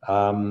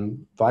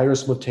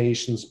 virus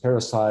mutations,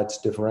 parasites,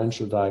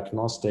 differential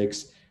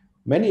diagnostics.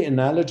 Many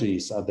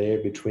analogies are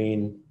there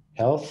between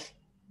health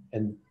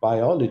and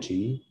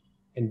biology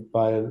and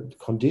by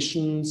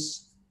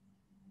conditions,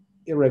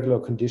 irregular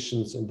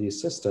conditions in these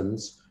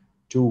systems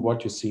to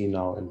what you see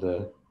now in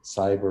the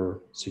cyber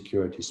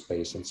security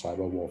space and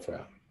cyber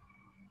warfare.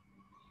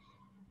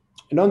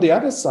 And on the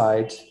other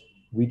side,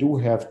 we do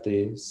have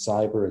the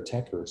cyber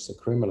attackers, the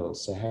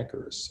criminals, the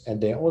hackers,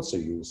 and they also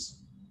use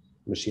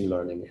machine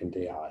learning and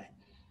AI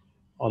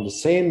on the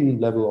same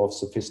level of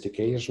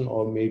sophistication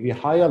or maybe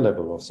higher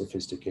level of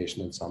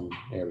sophistication in some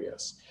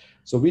areas.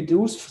 So we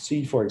do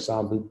see, for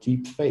example,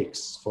 deep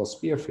fakes for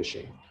spear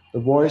phishing. The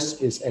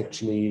voice is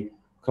actually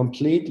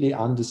completely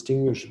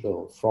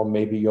undistinguishable from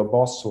maybe your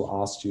boss who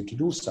asked you to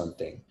do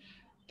something.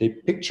 The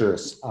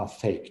pictures are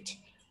faked,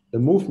 the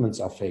movements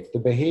are faked, the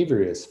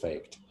behavior is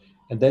faked,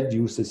 and that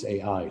uses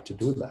AI to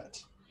do that.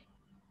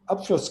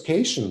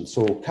 Obfuscation,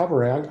 so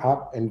covering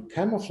up and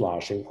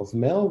camouflaging of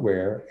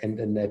malware and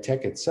an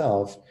attack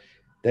itself,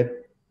 that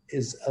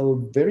is a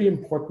very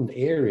important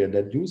area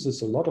that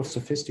uses a lot of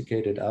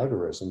sophisticated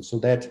algorithms so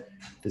that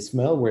this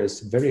malware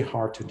is very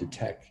hard to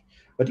detect.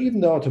 But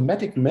even the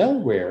automatic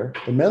malware,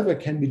 the malware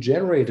can be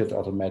generated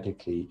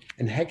automatically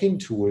and hacking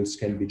tools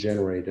can be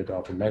generated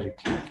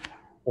automatically,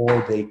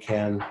 or they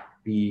can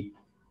be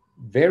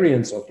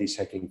variants of these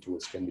hacking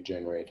tools can be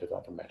generated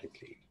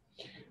automatically.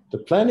 The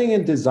planning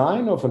and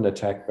design of an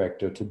attack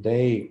vector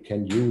today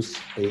can use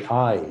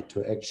AI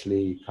to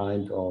actually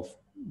kind of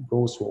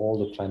go through all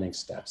the planning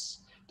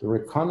steps. The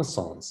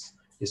reconnaissance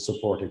is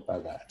supported by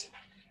that.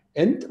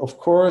 And of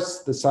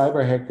course, the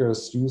cyber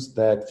hackers use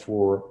that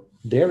for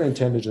their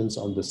intelligence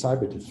on the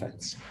cyber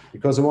defense,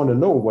 because they want to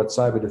know what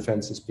cyber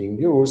defense is being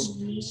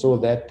used so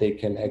that they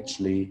can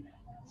actually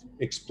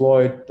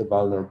exploit the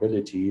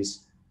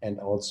vulnerabilities and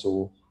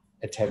also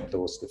attack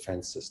those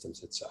defense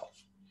systems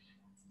itself.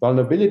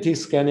 Vulnerability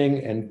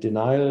scanning and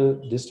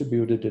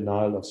distributed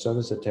denial of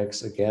service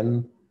attacks,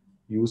 again,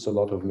 use a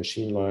lot of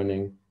machine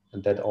learning,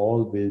 and that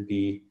all will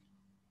be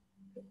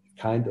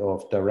kind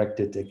of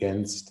directed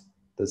against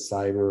the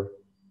cyber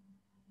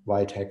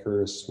white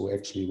hackers who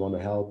actually want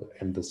to help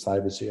and the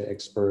cyber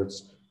experts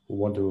who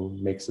want to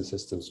make the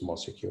systems more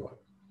secure.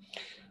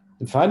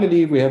 And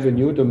finally, we have a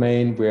new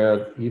domain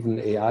where even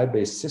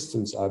AI-based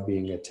systems are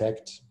being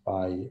attacked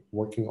by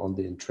working on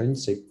the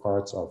intrinsic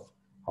parts of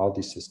how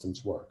these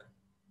systems work.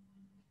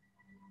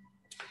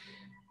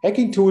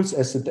 Hacking tools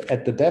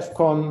at the DEF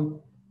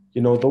CON,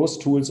 those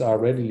tools are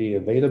readily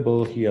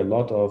available here. A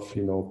lot of,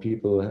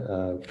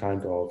 people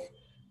kind of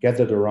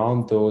gathered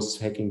around those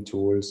hacking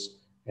tools,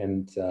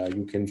 and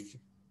you can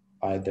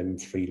buy them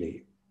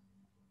freely.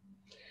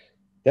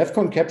 DEF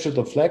CON Capture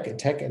the Flag,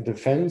 Attack and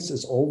Defense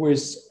is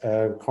always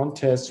a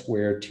contest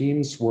where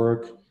teams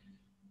work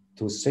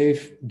to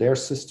save their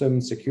system,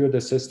 secure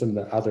the system,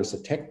 that others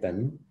attack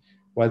them.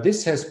 While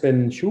this has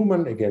been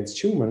human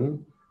against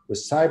human, with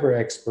cyber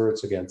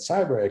experts against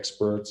cyber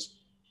experts,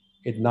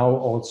 it now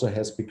also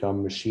has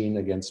become machine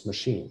against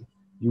machine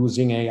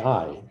using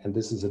AI. And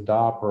this is a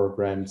DARPA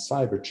Grand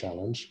Cyber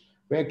Challenge,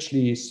 where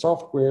actually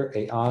software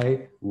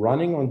AI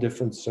running on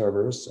different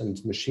servers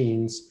and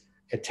machines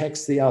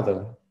attacks the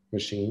other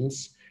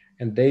machines,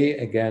 and they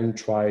again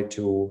try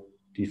to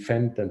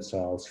defend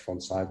themselves from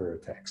cyber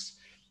attacks.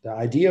 The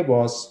idea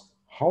was,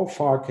 how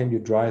far can you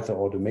drive the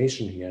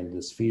automation here in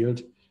this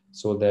field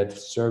so that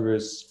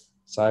cyber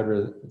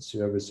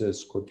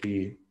services could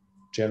be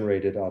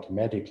generated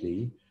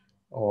automatically,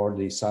 or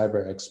the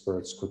cyber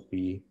experts could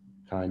be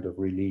kind of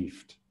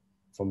relieved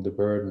from the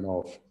burden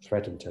of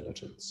threat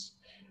intelligence.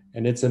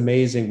 And it's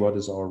amazing what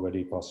is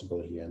already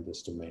possible here in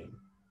this domain.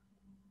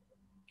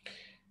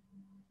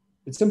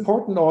 It's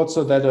important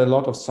also that a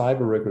lot of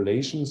cyber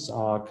regulations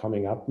are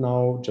coming up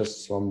now,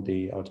 just from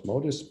the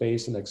automotive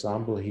space. An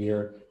example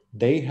here,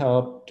 they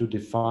help to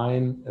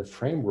define a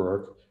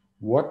framework,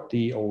 what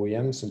the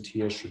OEMs and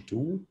tiers should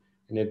do.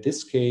 And in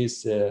this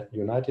case, the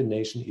United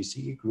Nations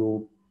ECE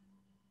Group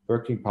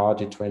Working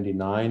Party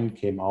 29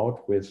 came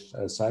out with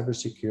a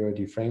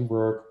cybersecurity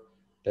framework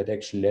that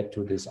actually led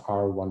to this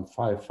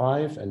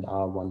R155 and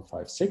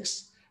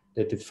R156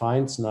 that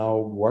defines now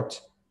what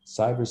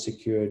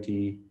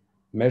cybersecurity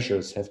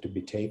measures have to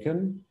be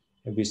taken.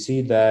 And we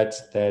see that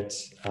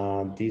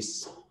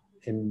this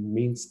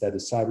means that a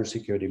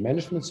cybersecurity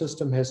management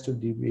system has to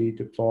be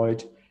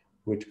deployed,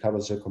 which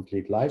covers a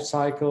complete life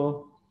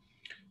cycle,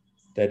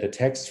 that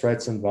attacks,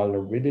 threats, and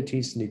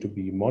vulnerabilities need to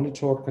be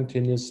monitored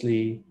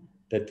continuously,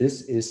 that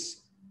this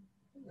is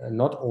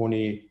not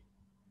only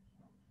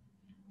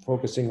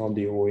focusing on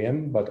the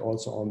OEM, but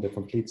also on the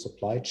complete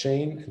supply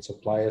chain, and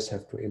suppliers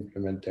have to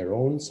implement their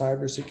own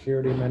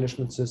cybersecurity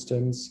management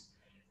systems.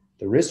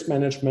 The risk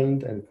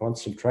management and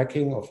constant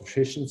tracking of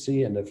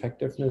efficiency and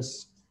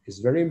effectiveness is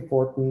very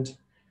important.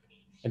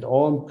 And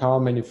all car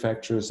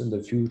manufacturers in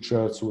the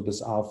future through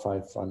this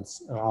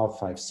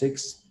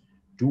R56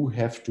 do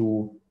have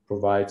to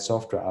provide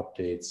software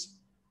updates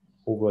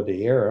over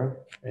the air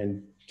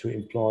and to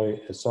employ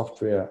a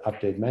software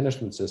update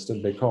management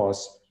system,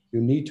 because you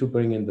need to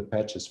bring in the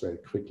patches very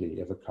quickly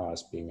if a car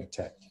is being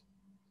attacked.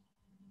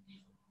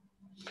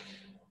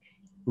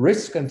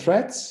 Risk and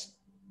threats.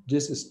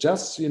 This is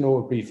just,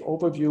 a brief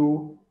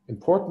overview.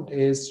 Important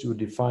is you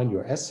define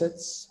your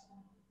assets,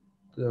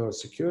 the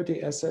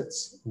security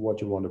assets,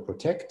 what you want to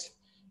protect.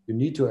 You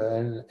need to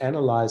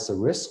analyze the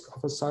risk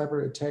of a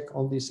cyber attack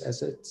on these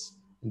assets,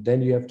 and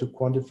then you have to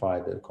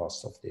quantify the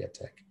cost of the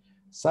attack.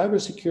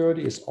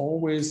 Cybersecurity is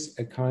always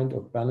a kind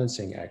of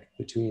balancing act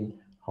between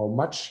how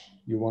much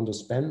you want to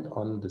spend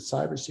on the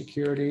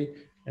cybersecurity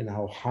and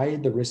how high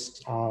the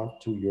risks are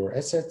to your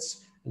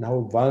assets and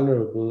how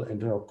vulnerable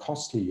and how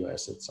costly your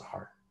assets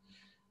are.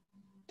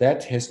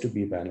 That has to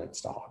be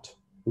balanced out.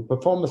 You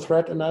perform a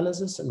threat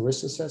analysis and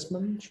risk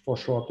assessment, for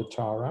short the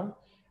TARA,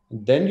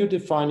 and then you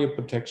define your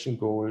protection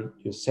goal,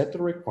 you set the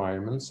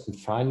requirements, and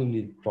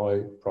finally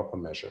deploy proper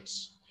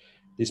measures.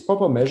 These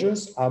proper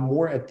measures are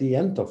more at the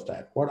end of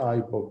that. What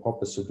are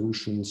proper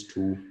solutions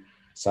to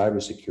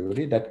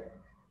cybersecurity? That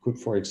could,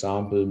 for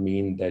example,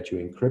 mean that you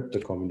encrypt the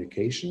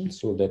communication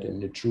so that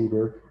an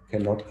intruder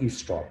cannot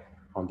eavesdrop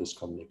on this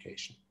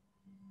communication.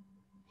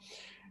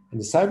 And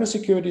the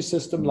cybersecurity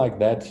system like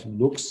that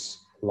looks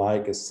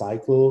like a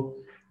cycle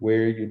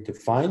where you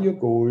define your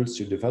goals,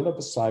 you develop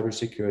a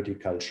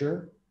cybersecurity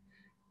culture,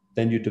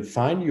 then you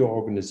define your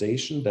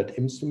organization that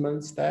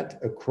implements that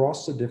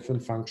across the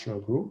different functional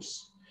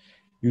groups.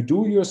 You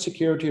do your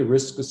security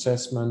risk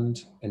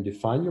assessment and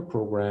define your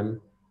program.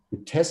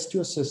 You test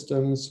your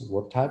systems,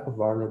 what type of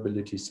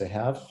vulnerabilities they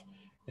have,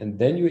 and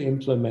then you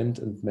implement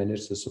and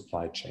manage the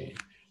supply chain.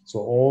 So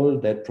all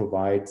that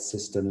provides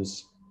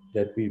systems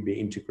that will be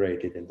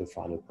integrated in the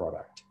final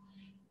product.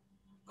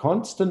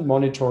 Constant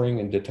monitoring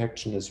and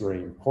detection is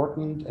very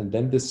important, and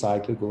then this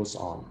cycle goes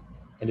on.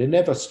 And it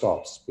never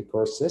stops,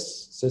 because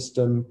this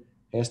system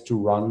has to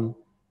run,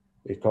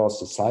 because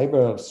the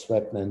cyber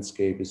threat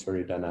landscape is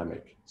very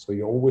dynamic. So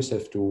you always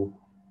have to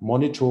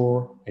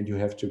monitor and you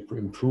have to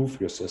improve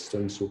your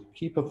system through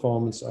key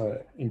performance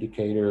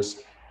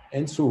indicators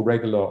and through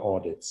regular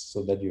audits,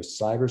 so that your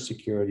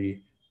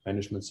cybersecurity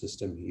management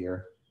system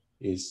here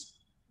is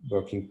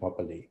working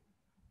properly.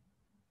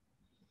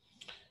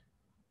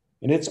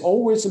 And it's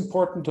always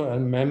important to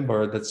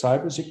remember that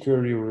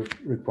cybersecurity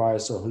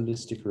requires a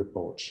holistic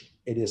approach.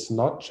 It is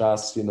not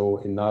just,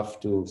 enough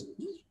to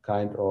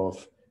kind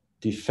of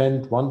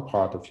defend one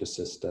part of your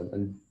system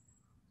and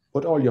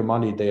put all your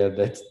money there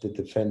that the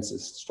defense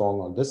is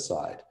strong on this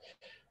side.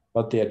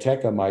 But the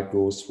attacker might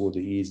go through the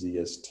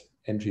easiest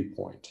entry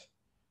point,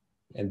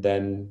 and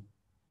then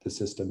the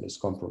system is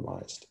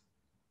compromised.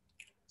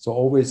 So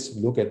always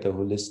look at the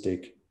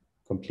holistic,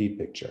 complete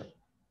picture.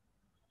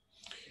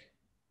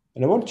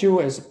 And I want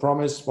you, as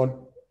promised,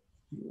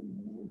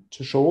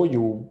 to show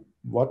you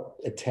what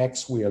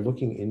attacks we are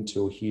looking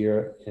into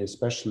here,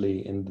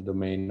 especially in the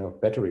domain of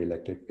battery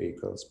electric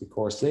vehicles,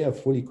 because they are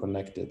fully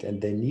connected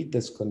and they need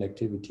this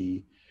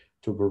connectivity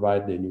to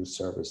provide their new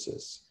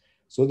services.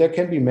 So there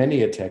can be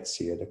many attacks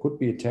here. There could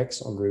be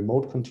attacks on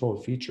remote control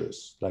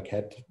features, like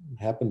had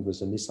happened with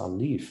the Nissan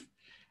Leaf,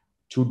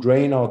 to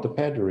drain out the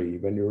battery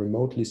when you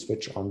remotely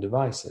switch on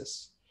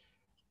devices.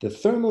 The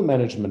thermal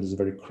management is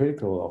very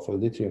critical of a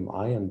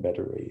lithium-ion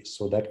battery,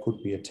 so that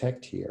could be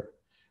attacked here.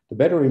 The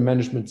battery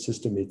management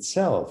system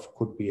itself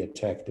could be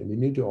attacked, and we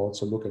need to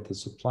also look at the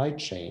supply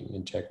chain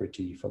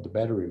integrity for the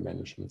battery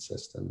management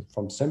system,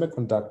 from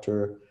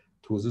semiconductor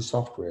to the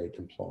software it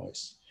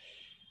employs.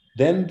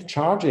 Then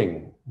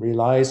charging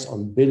relies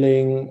on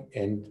billing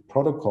and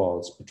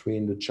protocols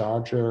between the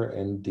charger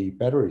and the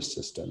battery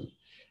system.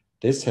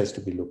 This has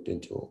to be looked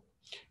into.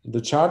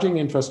 The charging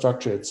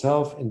infrastructure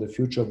itself in the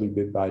future will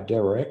be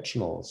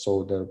bidirectional.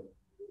 So the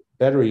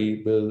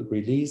battery will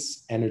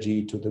release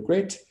energy to the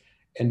grid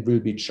and will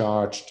be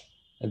charged,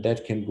 and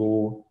that can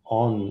go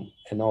on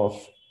and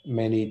off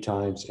many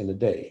times in a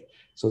day.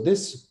 So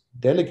this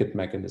delicate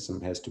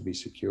mechanism has to be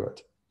secured.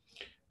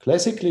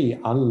 Classically,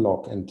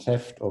 unlock and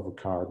theft of a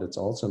car, that's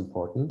also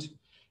important.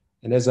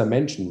 And as I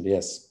mentioned,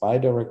 yes,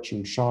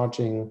 bidirectional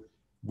charging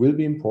will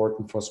be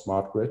important for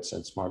smart grids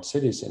and smart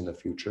cities in the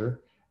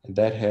future. And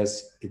that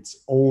has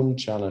its own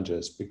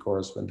challenges,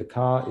 because when the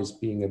car is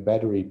being a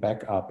battery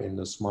backup in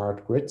the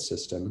smart grid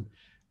system,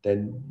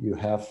 then you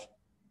have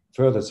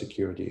further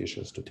security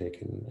issues to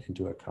take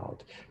into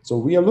account. So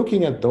we are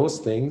looking at those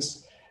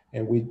things,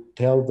 and we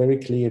tell very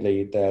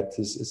clearly that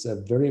this is a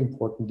very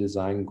important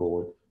design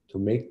goal to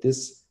make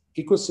this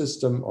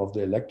ecosystem of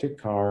the electric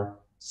car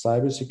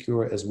cyber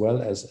secure, as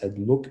well as a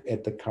look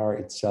at the car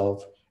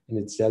itself and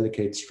its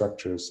delicate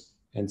structures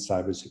and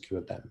cyber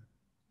secure them.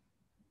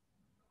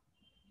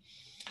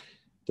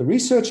 The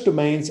research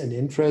domains and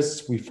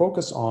interests, we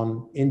focus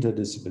on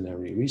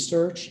interdisciplinary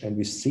research, and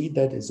we see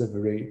that as a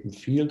very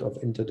field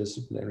of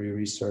interdisciplinary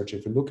research.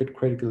 If you look at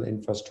critical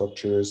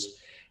infrastructures,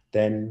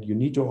 then you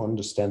need to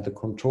understand the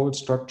control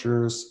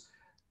structures,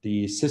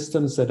 the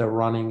systems that are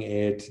running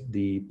it,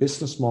 the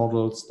business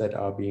models that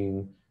are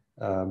being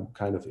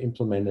kind of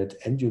implemented,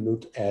 and you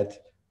look at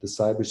the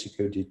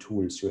cybersecurity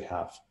tools you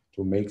have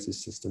to make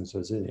these systems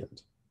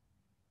resilient.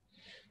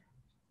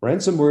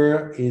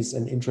 Ransomware is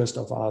an interest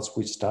of ours.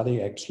 We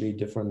study actually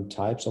different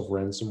types of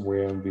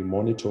ransomware, and we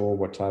monitor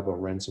what type of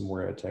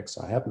ransomware attacks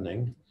are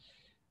happening.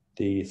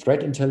 The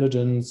threat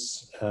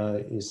intelligence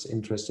is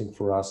interesting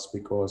for us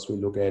because we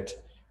look at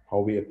how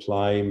we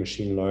apply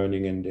machine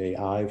learning and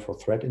AI for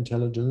threat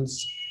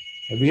intelligence.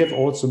 And we have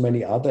also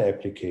many other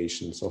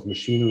applications of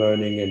machine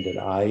learning and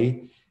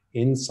AI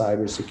in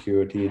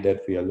cybersecurity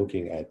that we are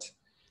looking at.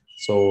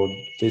 So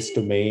this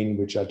domain,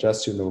 which I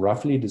just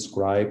roughly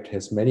described,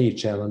 has many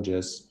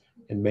challenges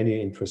and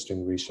many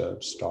interesting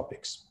research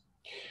topics.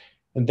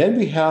 And then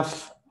we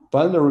have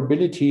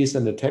vulnerabilities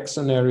and attack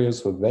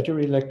scenarios for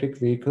battery electric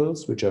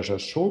vehicles, which I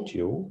just showed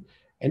you,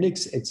 and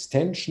its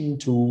extension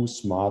to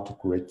smart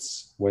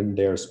grids when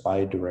there's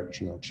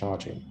bidirectional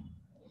charging.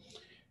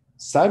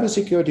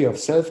 Cybersecurity of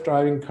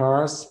self-driving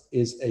cars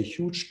is a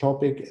huge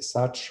topic as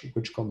such,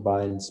 which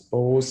combines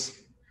both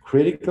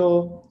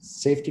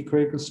safety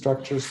critical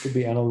structures to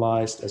be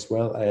analyzed, as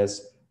well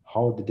as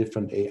how the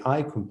different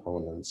AI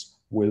components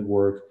will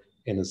work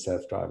in a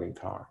self-driving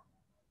car.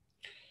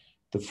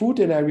 The food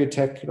and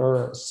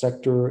agriculture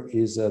sector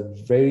is a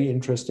very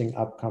interesting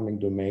upcoming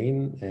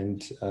domain,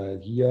 and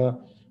here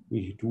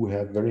we do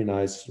have very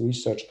nice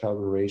research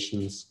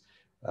collaborations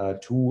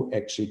to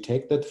actually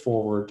take that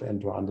forward and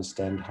to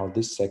understand how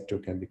this sector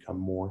can become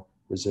more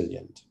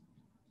resilient.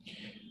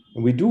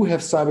 And we do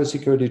have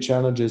cybersecurity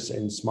challenges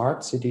in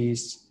smart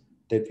cities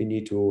that we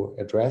need to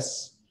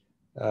address.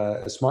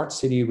 A smart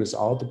city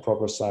without the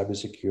proper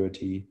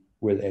cybersecurity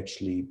will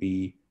actually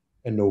be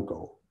a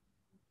no-go.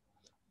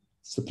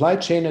 Supply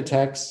chain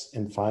attacks,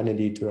 and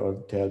finally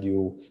to tell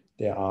you,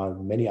 there are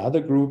many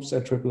other groups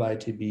at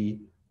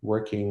IIITB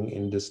working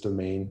in this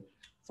domain,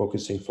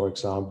 focusing, for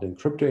example, in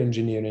crypto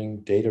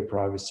engineering, data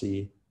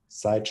privacy,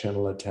 side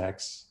channel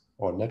attacks,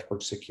 or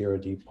network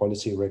security,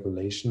 policy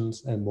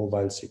regulations, and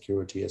mobile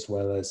security, as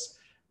well as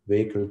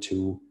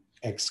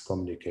vehicle-to-X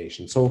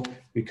communication. So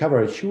we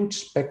cover a huge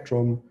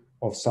spectrum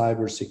of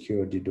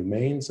cybersecurity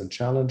domains and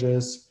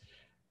challenges,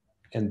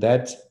 and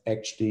that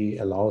actually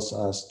allows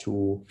us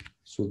to,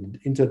 through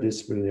the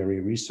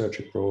interdisciplinary research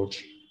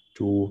approach,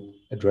 to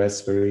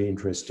address very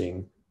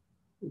interesting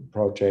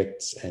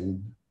projects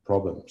and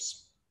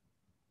problems.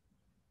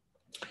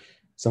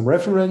 Some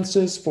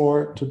references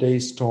for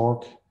today's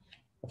talk.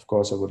 Of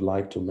course, I would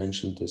like to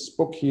mention this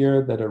book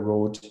here that I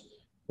wrote. It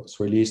was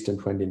released in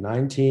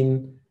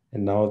 2019,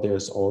 and now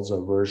there's also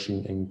a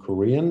version in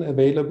Korean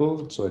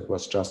available, so it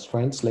was just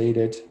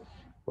translated.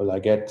 Will I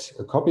get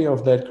a copy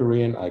of that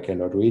Korean? I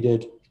cannot read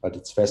it, but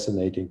it's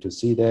fascinating to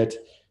see that.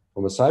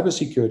 From a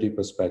cybersecurity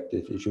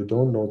perspective, if you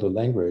don't know the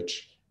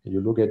language and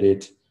you look at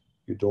it,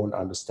 you don't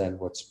understand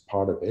what's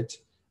part of it.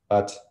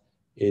 But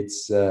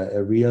it's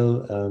a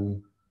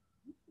real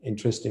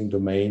interesting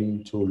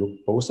domain to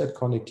look both at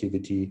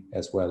connectivity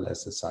as well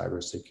as the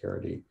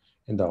cybersecurity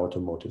in the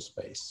automotive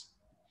space.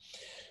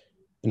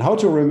 And how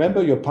to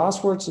remember your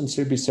passwords and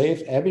still be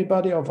safe.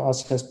 Everybody of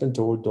us has been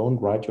told, don't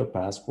write your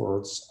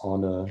passwords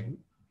on a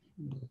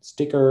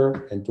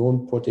sticker and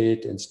don't put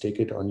it and stick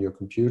it on your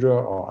computer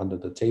or under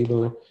the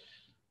table.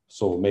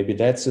 So maybe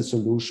that's a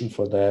solution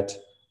for that.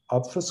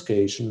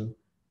 Obfuscation,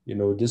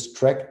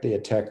 distract the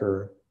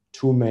attacker.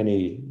 Too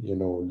many,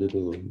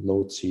 little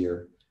notes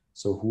here.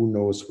 So who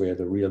knows where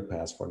the real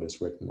password is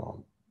written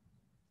on.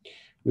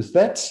 With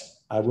that,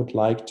 I would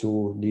like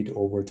to lead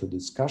over to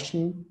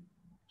discussion.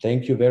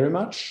 Thank you very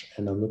much,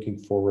 and I'm looking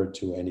forward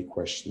to any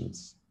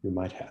questions you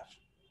might have.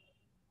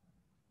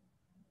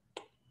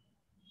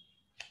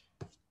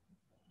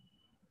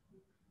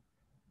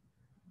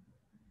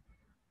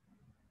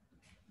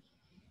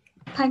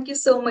 Thank you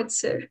so much,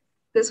 sir.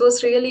 This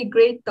was really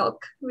great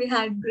talk. We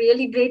had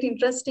really great,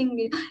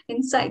 interesting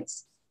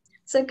insights.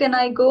 So can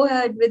I go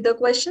ahead with the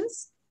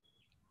questions?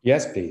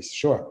 Yes, please.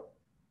 Sure.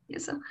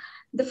 Yes, sir.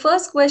 The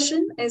first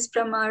question is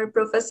from our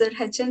Professor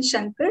H.N.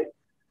 Shankar.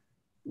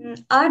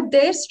 Are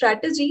there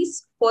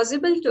strategies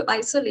possible to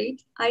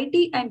isolate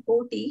IT and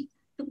OT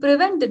to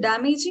prevent the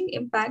damaging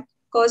impact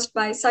caused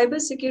by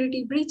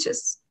cybersecurity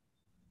breaches?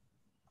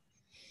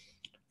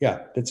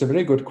 Yeah, that's a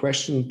very good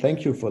question.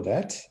 Thank you for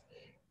that.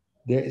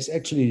 There is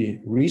actually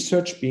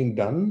research being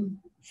done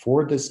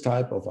for this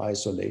type of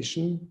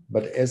isolation,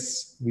 but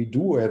as we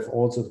do have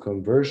also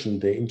conversion,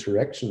 the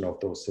interaction of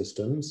those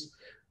systems,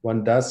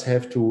 one does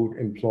have to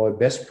employ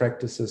best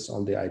practices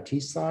on the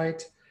IT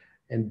side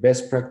and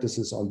best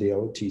practices on the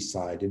OT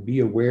side, and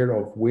be aware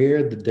of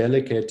where the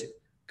delicate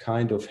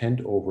kind of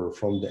handover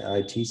from the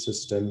IT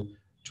system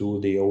to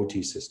the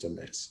OT system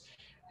is.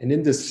 And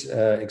in this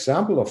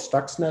example of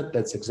Stuxnet,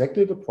 that's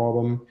exactly the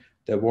problem.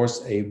 There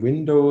was a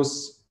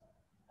Windows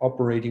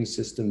operating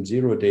system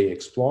zero-day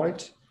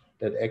exploit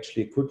that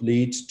actually could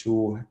lead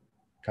to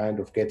kind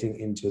of getting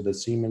into the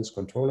Siemens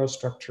controller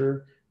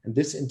structure. And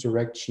this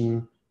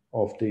interaction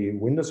of the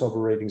Windows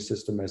operating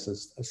system as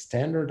a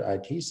standard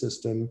IT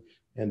system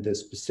and the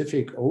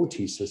specific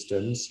OT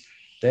systems,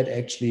 that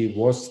actually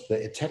was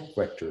the attack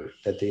vector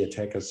that the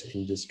attackers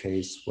in this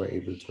case were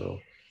able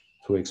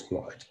to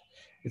exploit.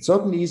 It's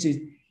not an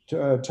easy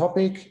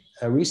topic.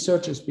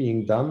 Research is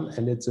being done,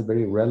 and it's a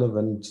very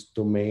relevant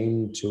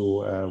domain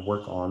to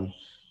work on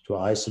to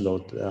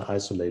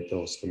isolate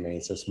those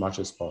domains as much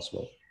as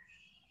possible.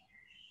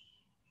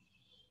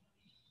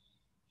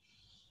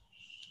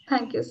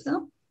 Thank you,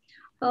 sir.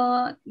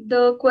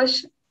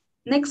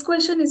 Next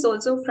question is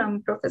also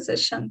from Professor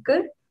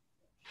Shankar.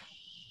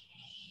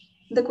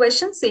 The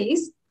question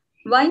says,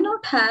 why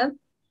not have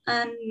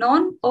a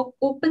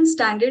non-open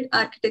standard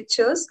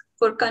architectures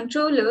for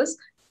controllers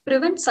to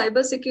prevent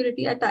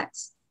cybersecurity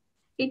attacks?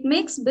 It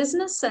makes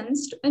business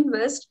sense to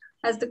invest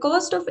as the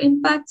cost of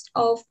impacts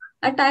of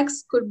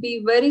attacks could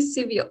be very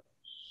severe.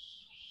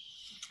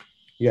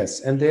 Yes,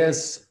 and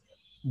there's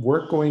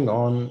work going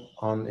on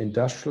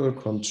industrial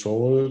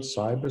control,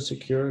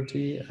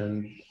 cybersecurity,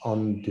 and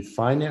on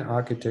defining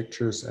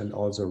architectures and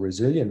also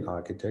resilient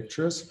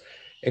architectures.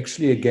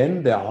 Actually,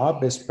 again, there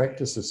are best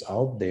practices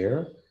out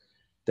there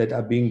that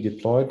are being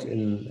deployed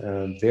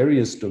in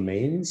various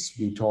domains.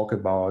 We talk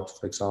about,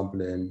 for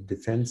example, a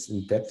defense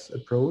in depth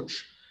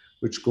approach,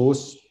 which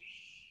goes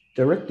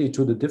directly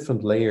to the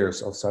different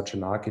layers of such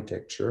an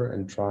architecture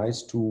and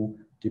tries to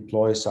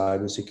deploy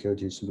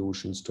cybersecurity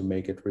solutions to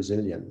make it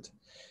resilient.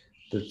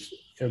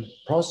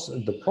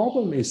 The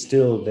problem is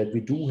still that we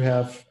do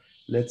have,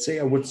 let's say,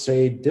 I would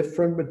say,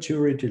 different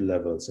maturity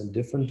levels in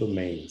different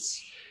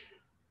domains,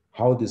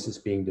 how this is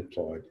being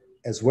deployed,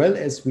 as well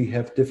as we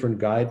have different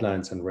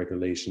guidelines and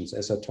regulations.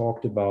 As I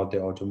talked about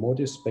the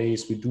automotive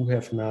space, we do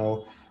have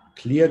now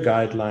clear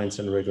guidelines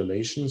and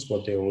regulations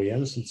what the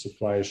OEMs and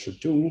suppliers should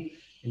do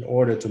in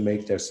order to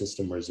make their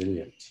system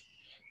resilient.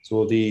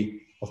 So the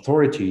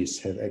authorities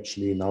have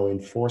actually now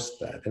enforced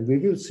that, and we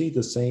will see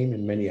the same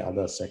in many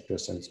other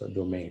sectors and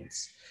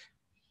domains.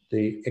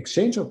 The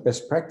exchange of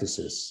best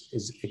practices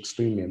is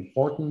extremely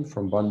important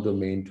from one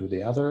domain to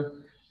the other,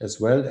 as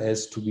well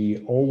as to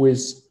be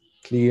always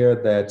clear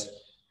that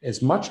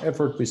as much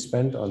effort we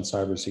spend on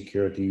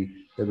cybersecurity,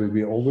 there will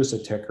be always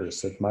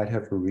attackers that might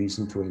have a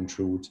reason to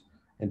intrude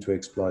and to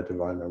exploit a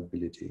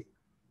vulnerability.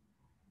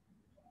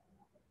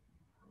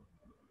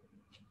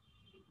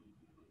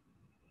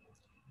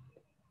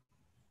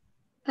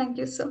 Thank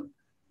you, sir.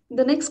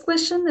 The next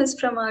question is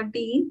from our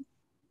dean.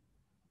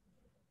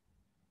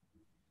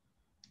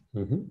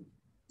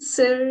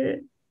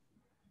 Sir,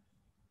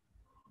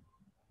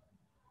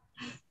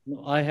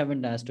 No, I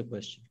haven't asked a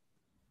question.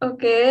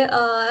 Okay,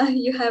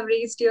 you have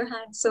raised your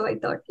hand, so I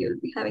thought you'll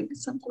be having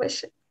some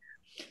question.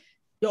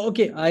 Yeah,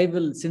 okay, I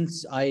will,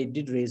 since I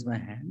did raise my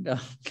hand.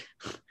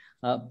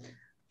 uh,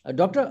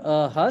 Dr.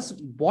 Haas,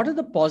 what are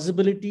the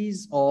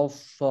possibilities of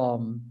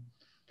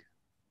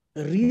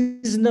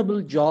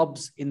reasonable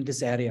jobs in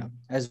this area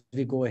as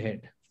we go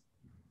ahead?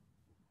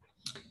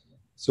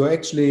 So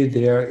actually,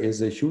 there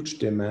is a huge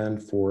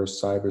demand for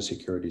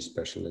cybersecurity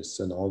specialists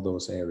in all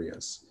those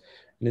areas.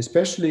 And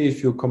especially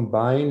if you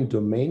combine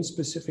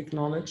domain-specific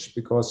knowledge,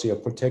 because you're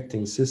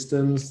protecting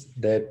systems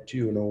that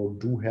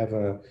do have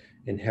an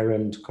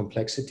inherent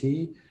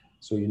complexity.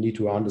 So you need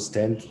to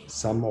understand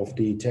some of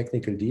the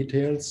technical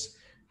details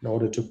in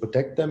order to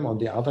protect them. On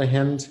the other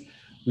hand,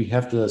 we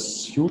have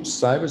this huge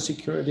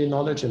cybersecurity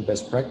knowledge and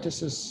best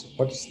practices,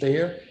 what's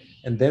there.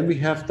 And then we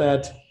have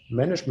that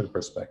management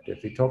perspective.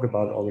 We talk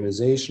about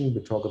organization,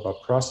 we talk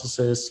about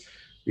processes,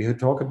 we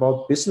talk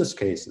about business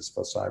cases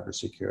for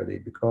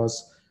cybersecurity,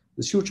 because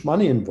there's huge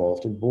money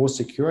involved in both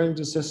securing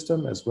the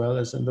system as well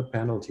as in the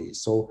penalties.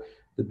 So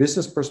the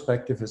business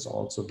perspective is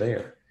also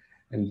there.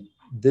 And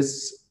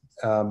this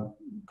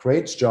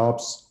creates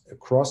jobs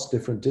across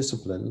different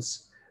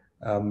disciplines.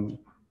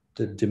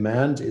 The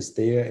demand is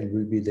there and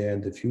will be there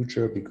in the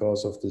future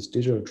because of this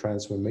digital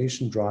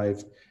transformation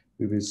drive.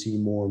 We will see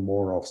more and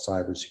more of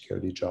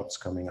cybersecurity jobs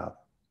coming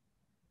up.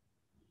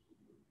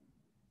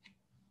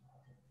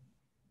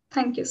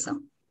 Thank you, sir.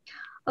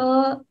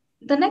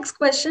 The next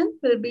question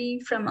will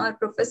be from our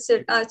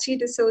Professor Archie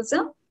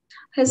D'Souza.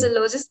 He's a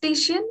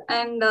logistician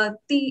and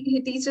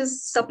he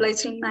teaches supply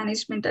chain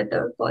management at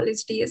our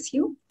college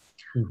DSU.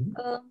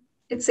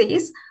 It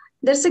says,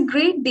 there's a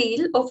great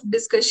deal of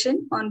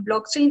discussion on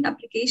blockchain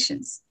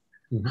applications.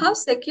 How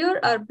secure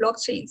are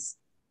blockchains?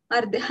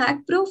 Are they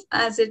hack-proof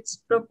as its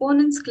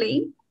proponents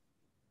claim?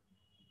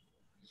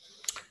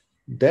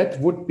 That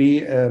would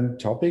be a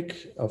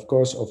topic, of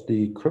course, of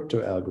the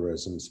crypto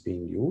algorithms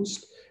being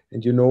used.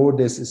 And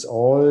this is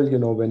all,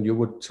 when you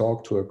would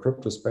talk to a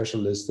crypto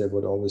specialist, they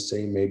would always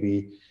say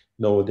maybe,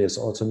 no, there's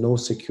also no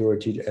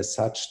security as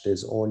such.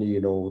 There's only,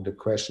 the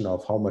question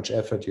of how much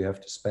effort you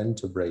have to spend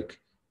to break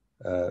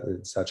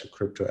such a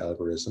crypto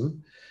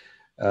algorithm.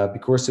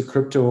 Because the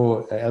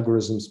crypto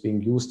algorithms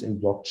being used in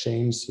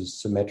blockchains, is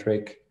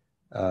symmetric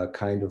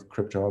kind of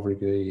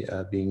cryptography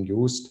being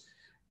used,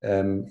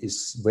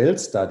 is well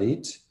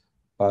studied,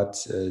 but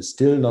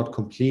still not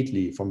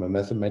completely from a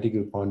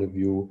mathematical point of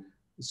view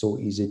so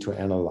easy to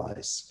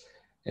analyze.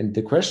 And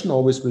the question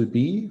always will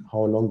be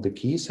how long the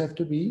keys have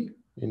to be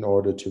in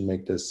order to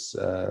make this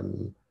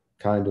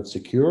kind of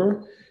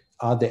secure.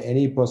 Are there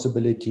any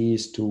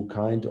possibilities to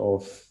kind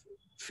of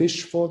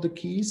fish for the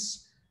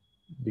keys?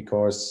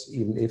 Because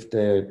even if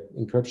the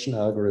encryption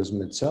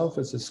algorithm itself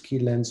as a key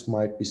length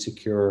might be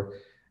secure,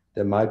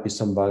 there might be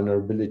some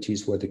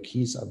vulnerabilities where the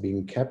keys are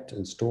being kept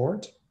and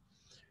stored.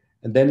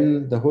 And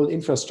then the whole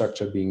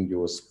infrastructure being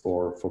used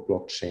for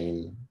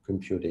blockchain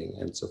computing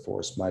and so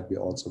forth might be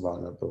also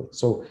vulnerable.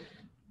 So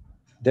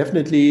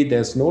definitely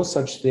there's no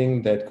such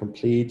thing that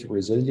complete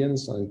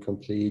resilience and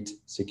complete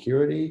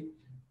security,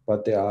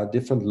 but there are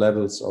different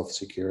levels of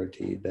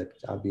security that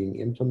are being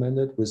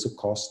implemented with the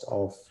cost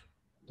of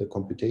the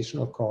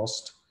computational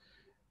cost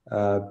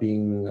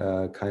being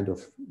kind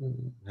of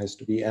has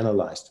to be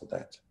analyzed for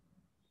that.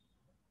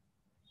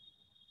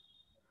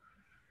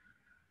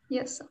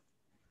 Yes, sir.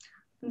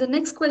 The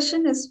next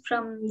question is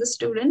from the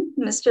student,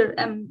 Mr.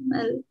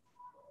 M.L.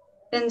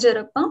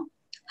 Enjarappa.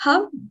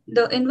 How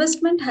the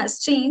investment has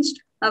changed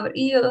over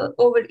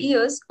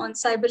years on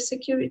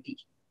cybersecurity?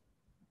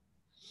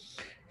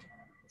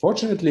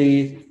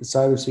 Fortunately,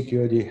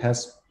 cybersecurity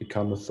has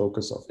become a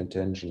focus of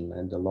attention,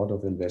 and a lot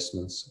of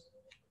investments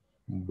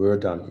were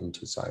done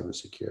into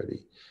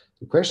cybersecurity.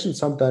 The question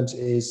sometimes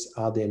is,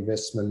 are the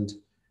investment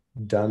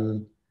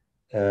done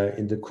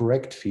in the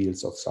correct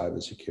fields of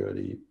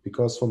cybersecurity?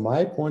 Because from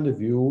my point of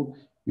view,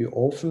 we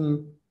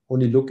often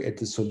only look at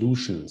the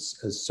solutions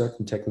as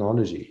certain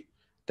technology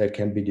that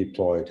can be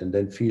deployed and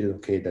then feel,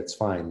 okay, that's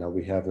fine. Now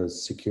we have a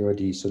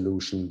security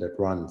solution that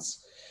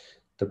runs.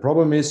 The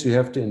problem is you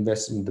have to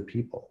invest in the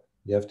people.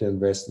 You have to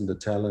invest in the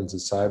talent, the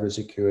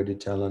cybersecurity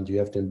talent. You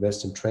have to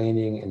invest in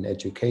training, in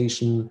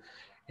education,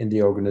 in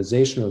the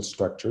organizational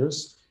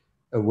structures,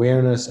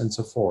 awareness, and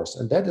so forth.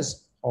 And that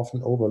is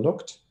often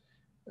overlooked.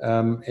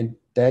 And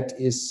that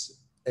is,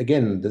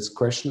 again, this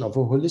question of a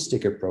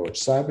holistic approach.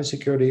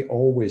 Cybersecurity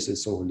always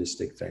is a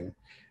holistic thing.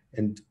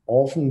 And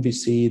often we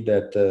see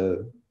that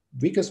the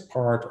weakest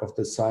part of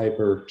the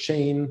cyber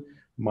chain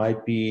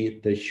might be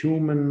the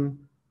human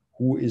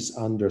who is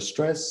under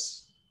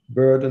stress,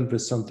 burdened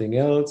with something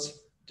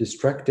else,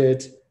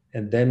 distracted,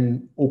 and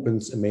then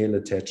opens a mail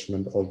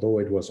attachment, although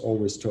it was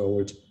always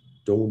told,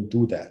 don't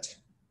do that.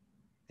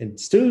 And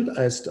still,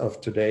 as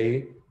of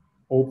today,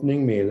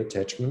 opening mail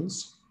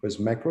attachments with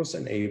macros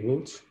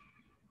enabled,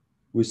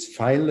 with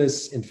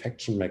fileless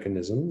infection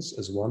mechanisms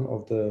is one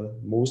of the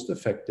most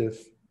effective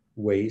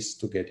ways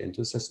to get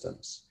into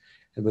systems.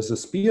 And with the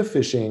spear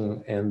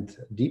phishing and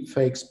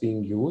deepfakes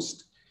being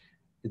used,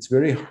 it's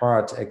very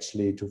hard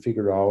actually to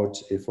figure out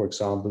if, for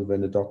example,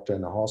 when a doctor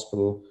in a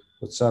hospital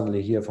would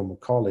suddenly hear from a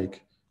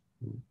colleague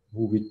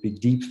who would be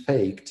deep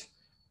faked,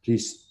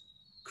 please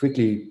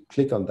quickly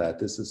click on that.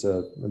 This is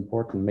an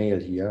important mail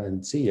here,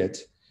 and see it,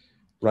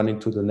 running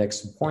to the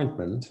next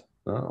appointment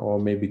or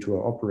maybe to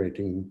an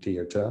operating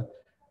theater,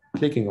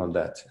 clicking on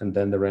that, and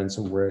then the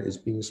ransomware is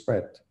being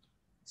spread.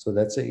 So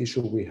that's the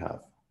issue we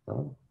have.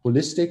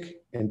 Holistic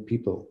and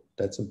people,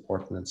 that's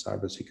important in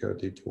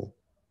cybersecurity too.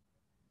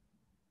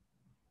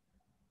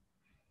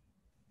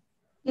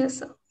 Yes,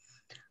 sir.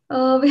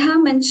 We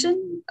have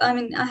mentioned,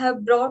 I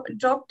have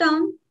dropped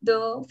down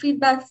the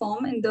feedback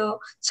form in the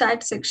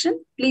chat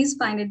section. Please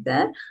find it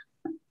there.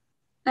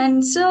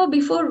 And so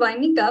before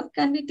winding up,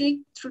 can we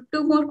take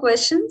 2 more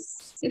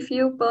questions, if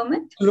you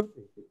permit?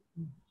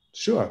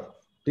 Sure,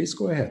 please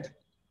go ahead.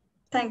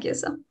 Thank you,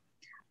 sir.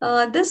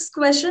 This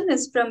question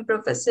is from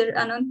Professor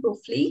Anand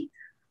Pofli.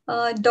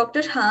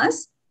 Dr.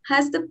 Haas,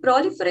 has the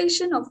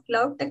proliferation of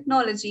cloud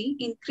technology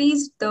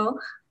increased the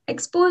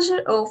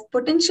exposure of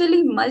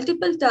potentially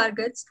multiple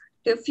targets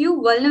to a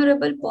few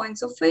vulnerable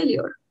points of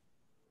failure?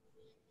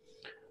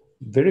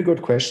 Very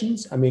good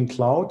questions. I mean,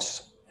 cloud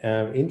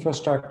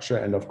infrastructure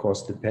and of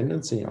course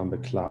dependency on the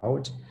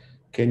cloud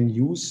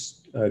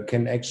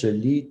can actually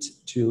lead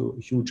to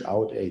huge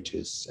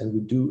outages, and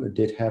we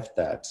did have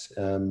that.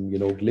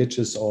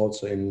 Glitches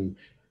also in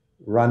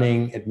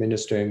running,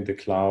 administering the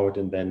cloud,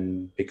 and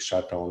then big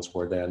shutdowns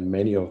were there,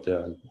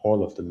 and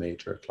all of the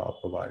major cloud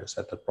providers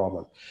had that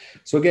problem.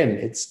 So again,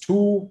 it's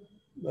two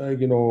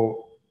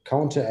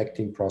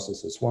counteracting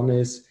processes. One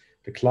is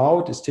the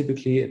cloud is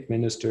typically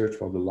administered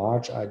from the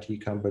large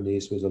IT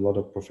companies with a lot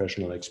of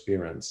professional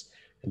experience,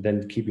 and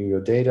then keeping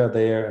your data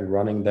there and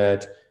running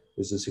that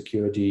with a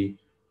security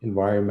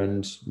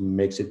environment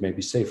makes it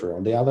maybe safer.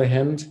 On the other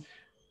hand,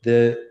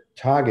 the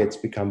targets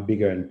become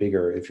bigger and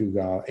bigger. If you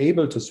are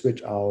able to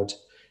switch out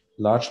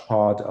large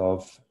part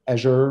of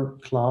Azure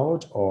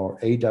cloud or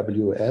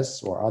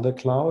AWS or other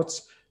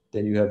clouds,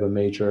 then you have a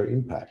major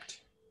impact.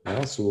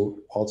 So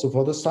also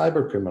for the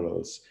cyber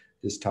criminals,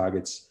 these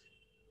targets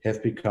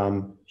have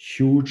become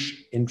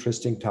huge,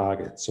 interesting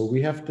targets. So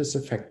we have this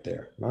effect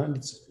there. And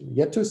it's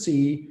yet to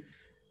see.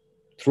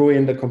 Throw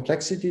in the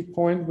complexity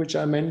point, which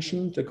I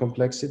mentioned, the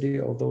complexity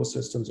of those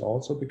systems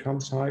also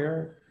becomes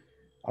higher.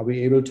 Are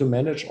we able to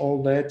manage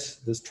all that?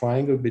 This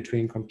triangle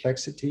between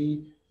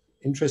complexity,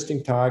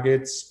 interesting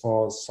targets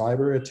for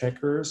cyber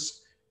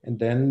attackers, and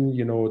then,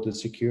 the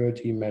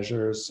security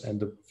measures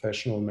and the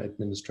professional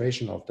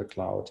administration of the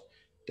cloud,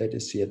 that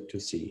is yet to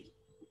see.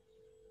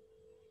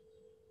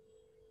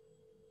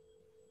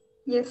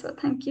 Yes, sir,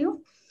 thank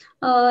you.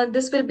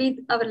 This will be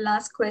our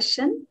last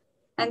question.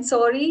 And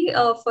sorry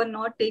for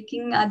not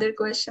taking other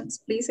questions.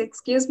 Please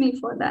excuse me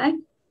for that.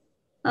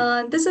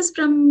 This is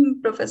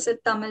from Professor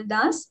Tamal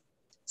Das.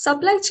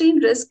 Supply chain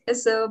risk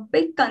is a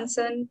big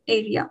concern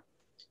area.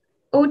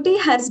 OT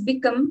has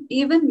become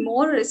even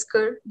more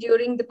riskier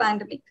during the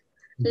pandemic.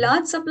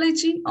 Large supply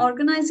chain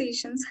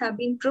organizations have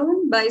been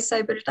prone by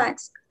cyber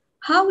attacks.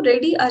 How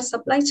ready are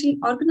supply chain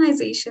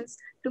organizations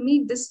to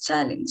meet this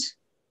challenge?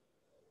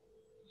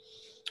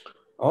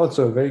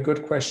 Also a very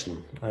good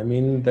question. I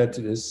mean, that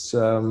is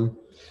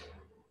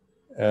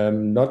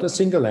not a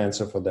single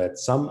answer for that.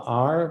 Some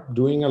are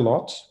doing a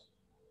lot.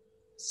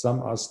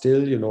 Some are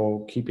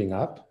still, keeping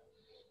up.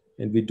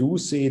 And we do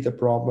see the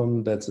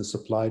problem that the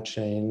supply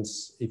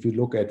chains, if you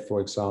look at, for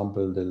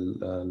example,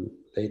 the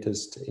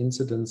latest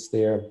incidents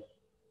there,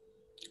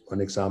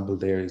 one example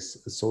there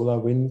is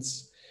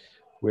SolarWinds,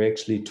 where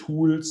actually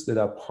tools that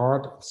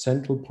are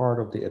central part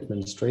of the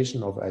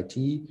administration of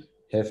IT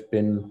have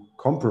been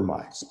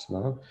compromised.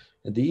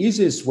 And the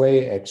easiest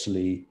way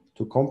actually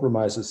to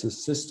compromise a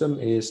system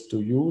is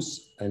to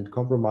use and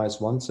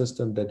compromise one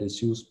system that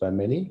is used by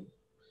many.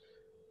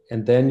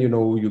 And then,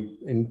 you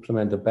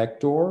implement a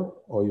backdoor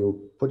or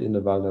you put in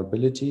a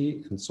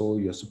vulnerability, and so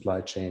your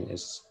supply chain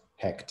is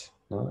hacked.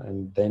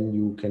 And then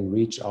you can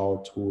reach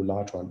out to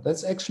large ones.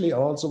 That's actually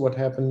also what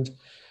happened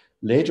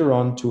later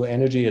on to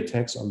energy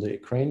attacks on the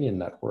Ukrainian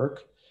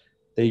network.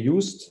 They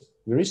used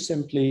very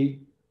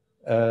simply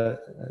a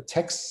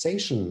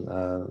taxation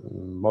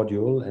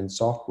module and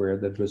software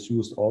that was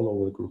used all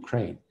over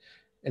Ukraine.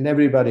 And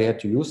everybody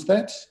had to use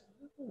that.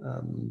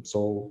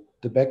 So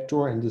the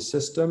backdoor in the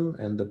system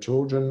and the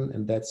Trojan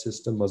in that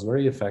system was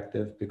very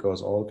effective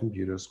because all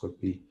computers could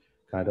be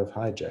kind of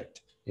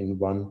hijacked in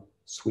one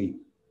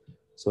sweep.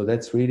 So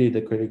that's really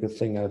the critical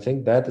thing. I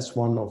think that is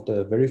one of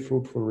the very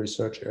fruitful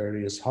research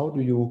areas. How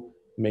do you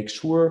make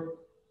sure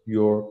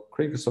your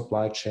critical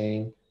supply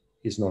chain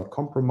is not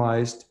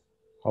compromised?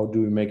 How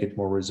do you make it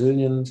more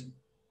resilient?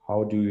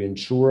 How do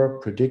you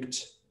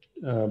predict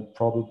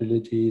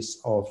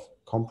probabilities of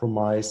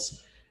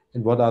compromise?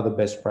 And what are the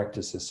best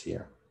practices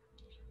here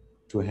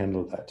to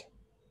handle that?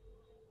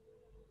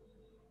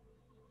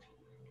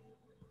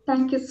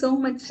 Thank you so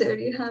much, sir.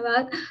 You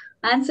have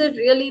answered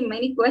really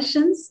many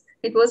questions.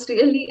 It was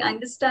really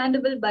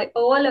understandable by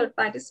all our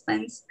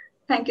participants.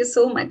 Thank you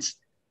so much.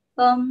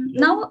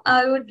 Now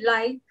I would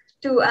like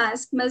to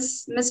ask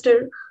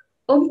Mr.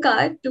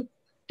 Omkar to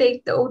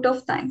take the vote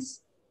of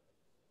thanks.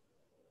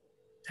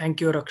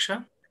 Thank you,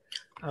 Raksha.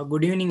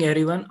 Good evening,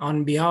 everyone.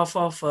 On behalf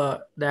of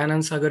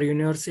Dayanand Sagar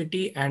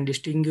University and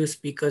Distinguished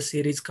Speaker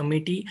Series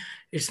Committee,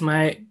 it's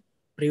my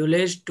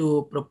privilege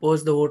to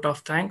propose the vote of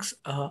thanks.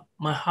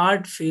 My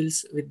heart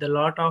fills with a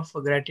lot of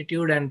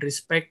gratitude and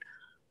respect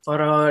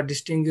for our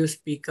distinguished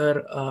speaker,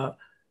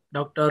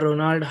 Dr.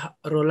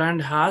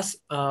 Roland Haas,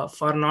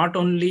 for not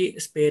only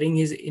sparing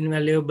his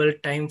invaluable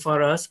time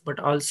for us, but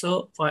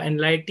also for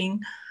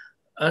enlightening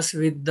us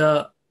with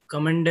the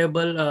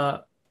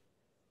commendable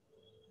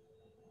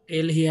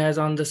he has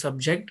on the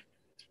subject.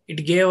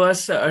 It gave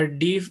us a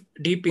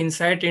deep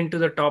insight into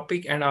the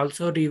topic and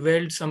also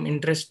revealed some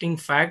interesting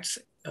facts.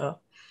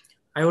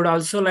 I would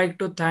also like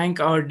to thank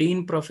our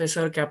Dean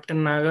Professor Captain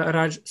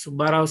Nagaraj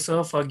Subbarao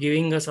sir for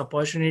giving us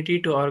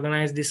opportunity to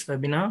organize this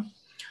webinar.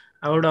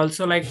 I would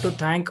also like to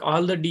thank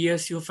all the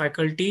DSU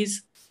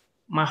faculties.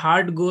 My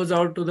heart goes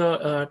out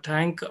to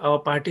thank our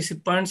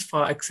participants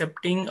for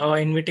accepting our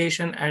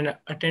invitation and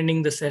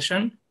attending the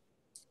session.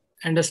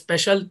 And a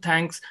special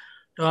thanks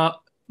to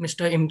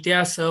Mr.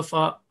 Imtiaz sir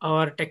for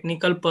our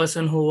technical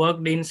person who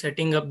worked in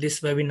setting up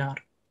this webinar.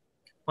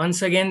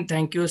 Once again,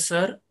 thank you,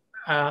 sir,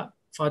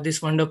 for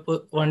this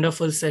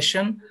wonderful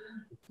session.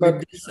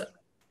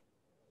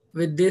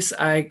 With this,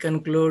 I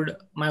conclude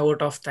my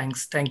vote of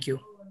thanks. Thank you.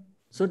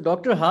 So,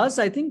 Dr. Haas,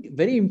 I think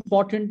very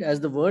important as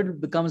the world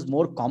becomes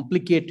more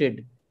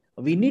complicated,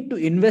 we need to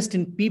invest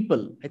in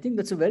people. I think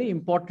that's a very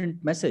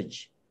important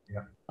message,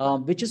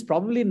 which is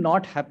probably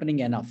not happening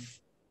enough.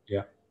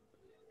 Yeah,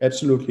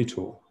 absolutely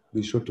true.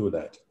 We should do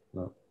that.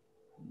 No.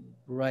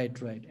 Right.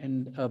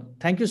 And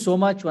thank you so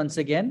much once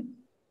again.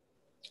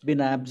 It's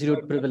been an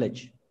absolute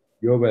privilege.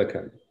 You're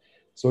welcome.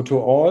 So to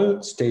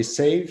all, stay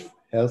safe,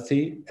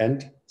 healthy,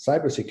 and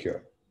cyber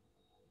secure.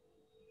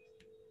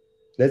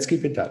 Let's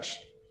keep in touch.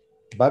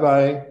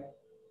 Bye-bye.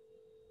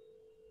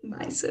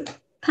 Bye, sir.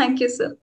 Thank you, sir.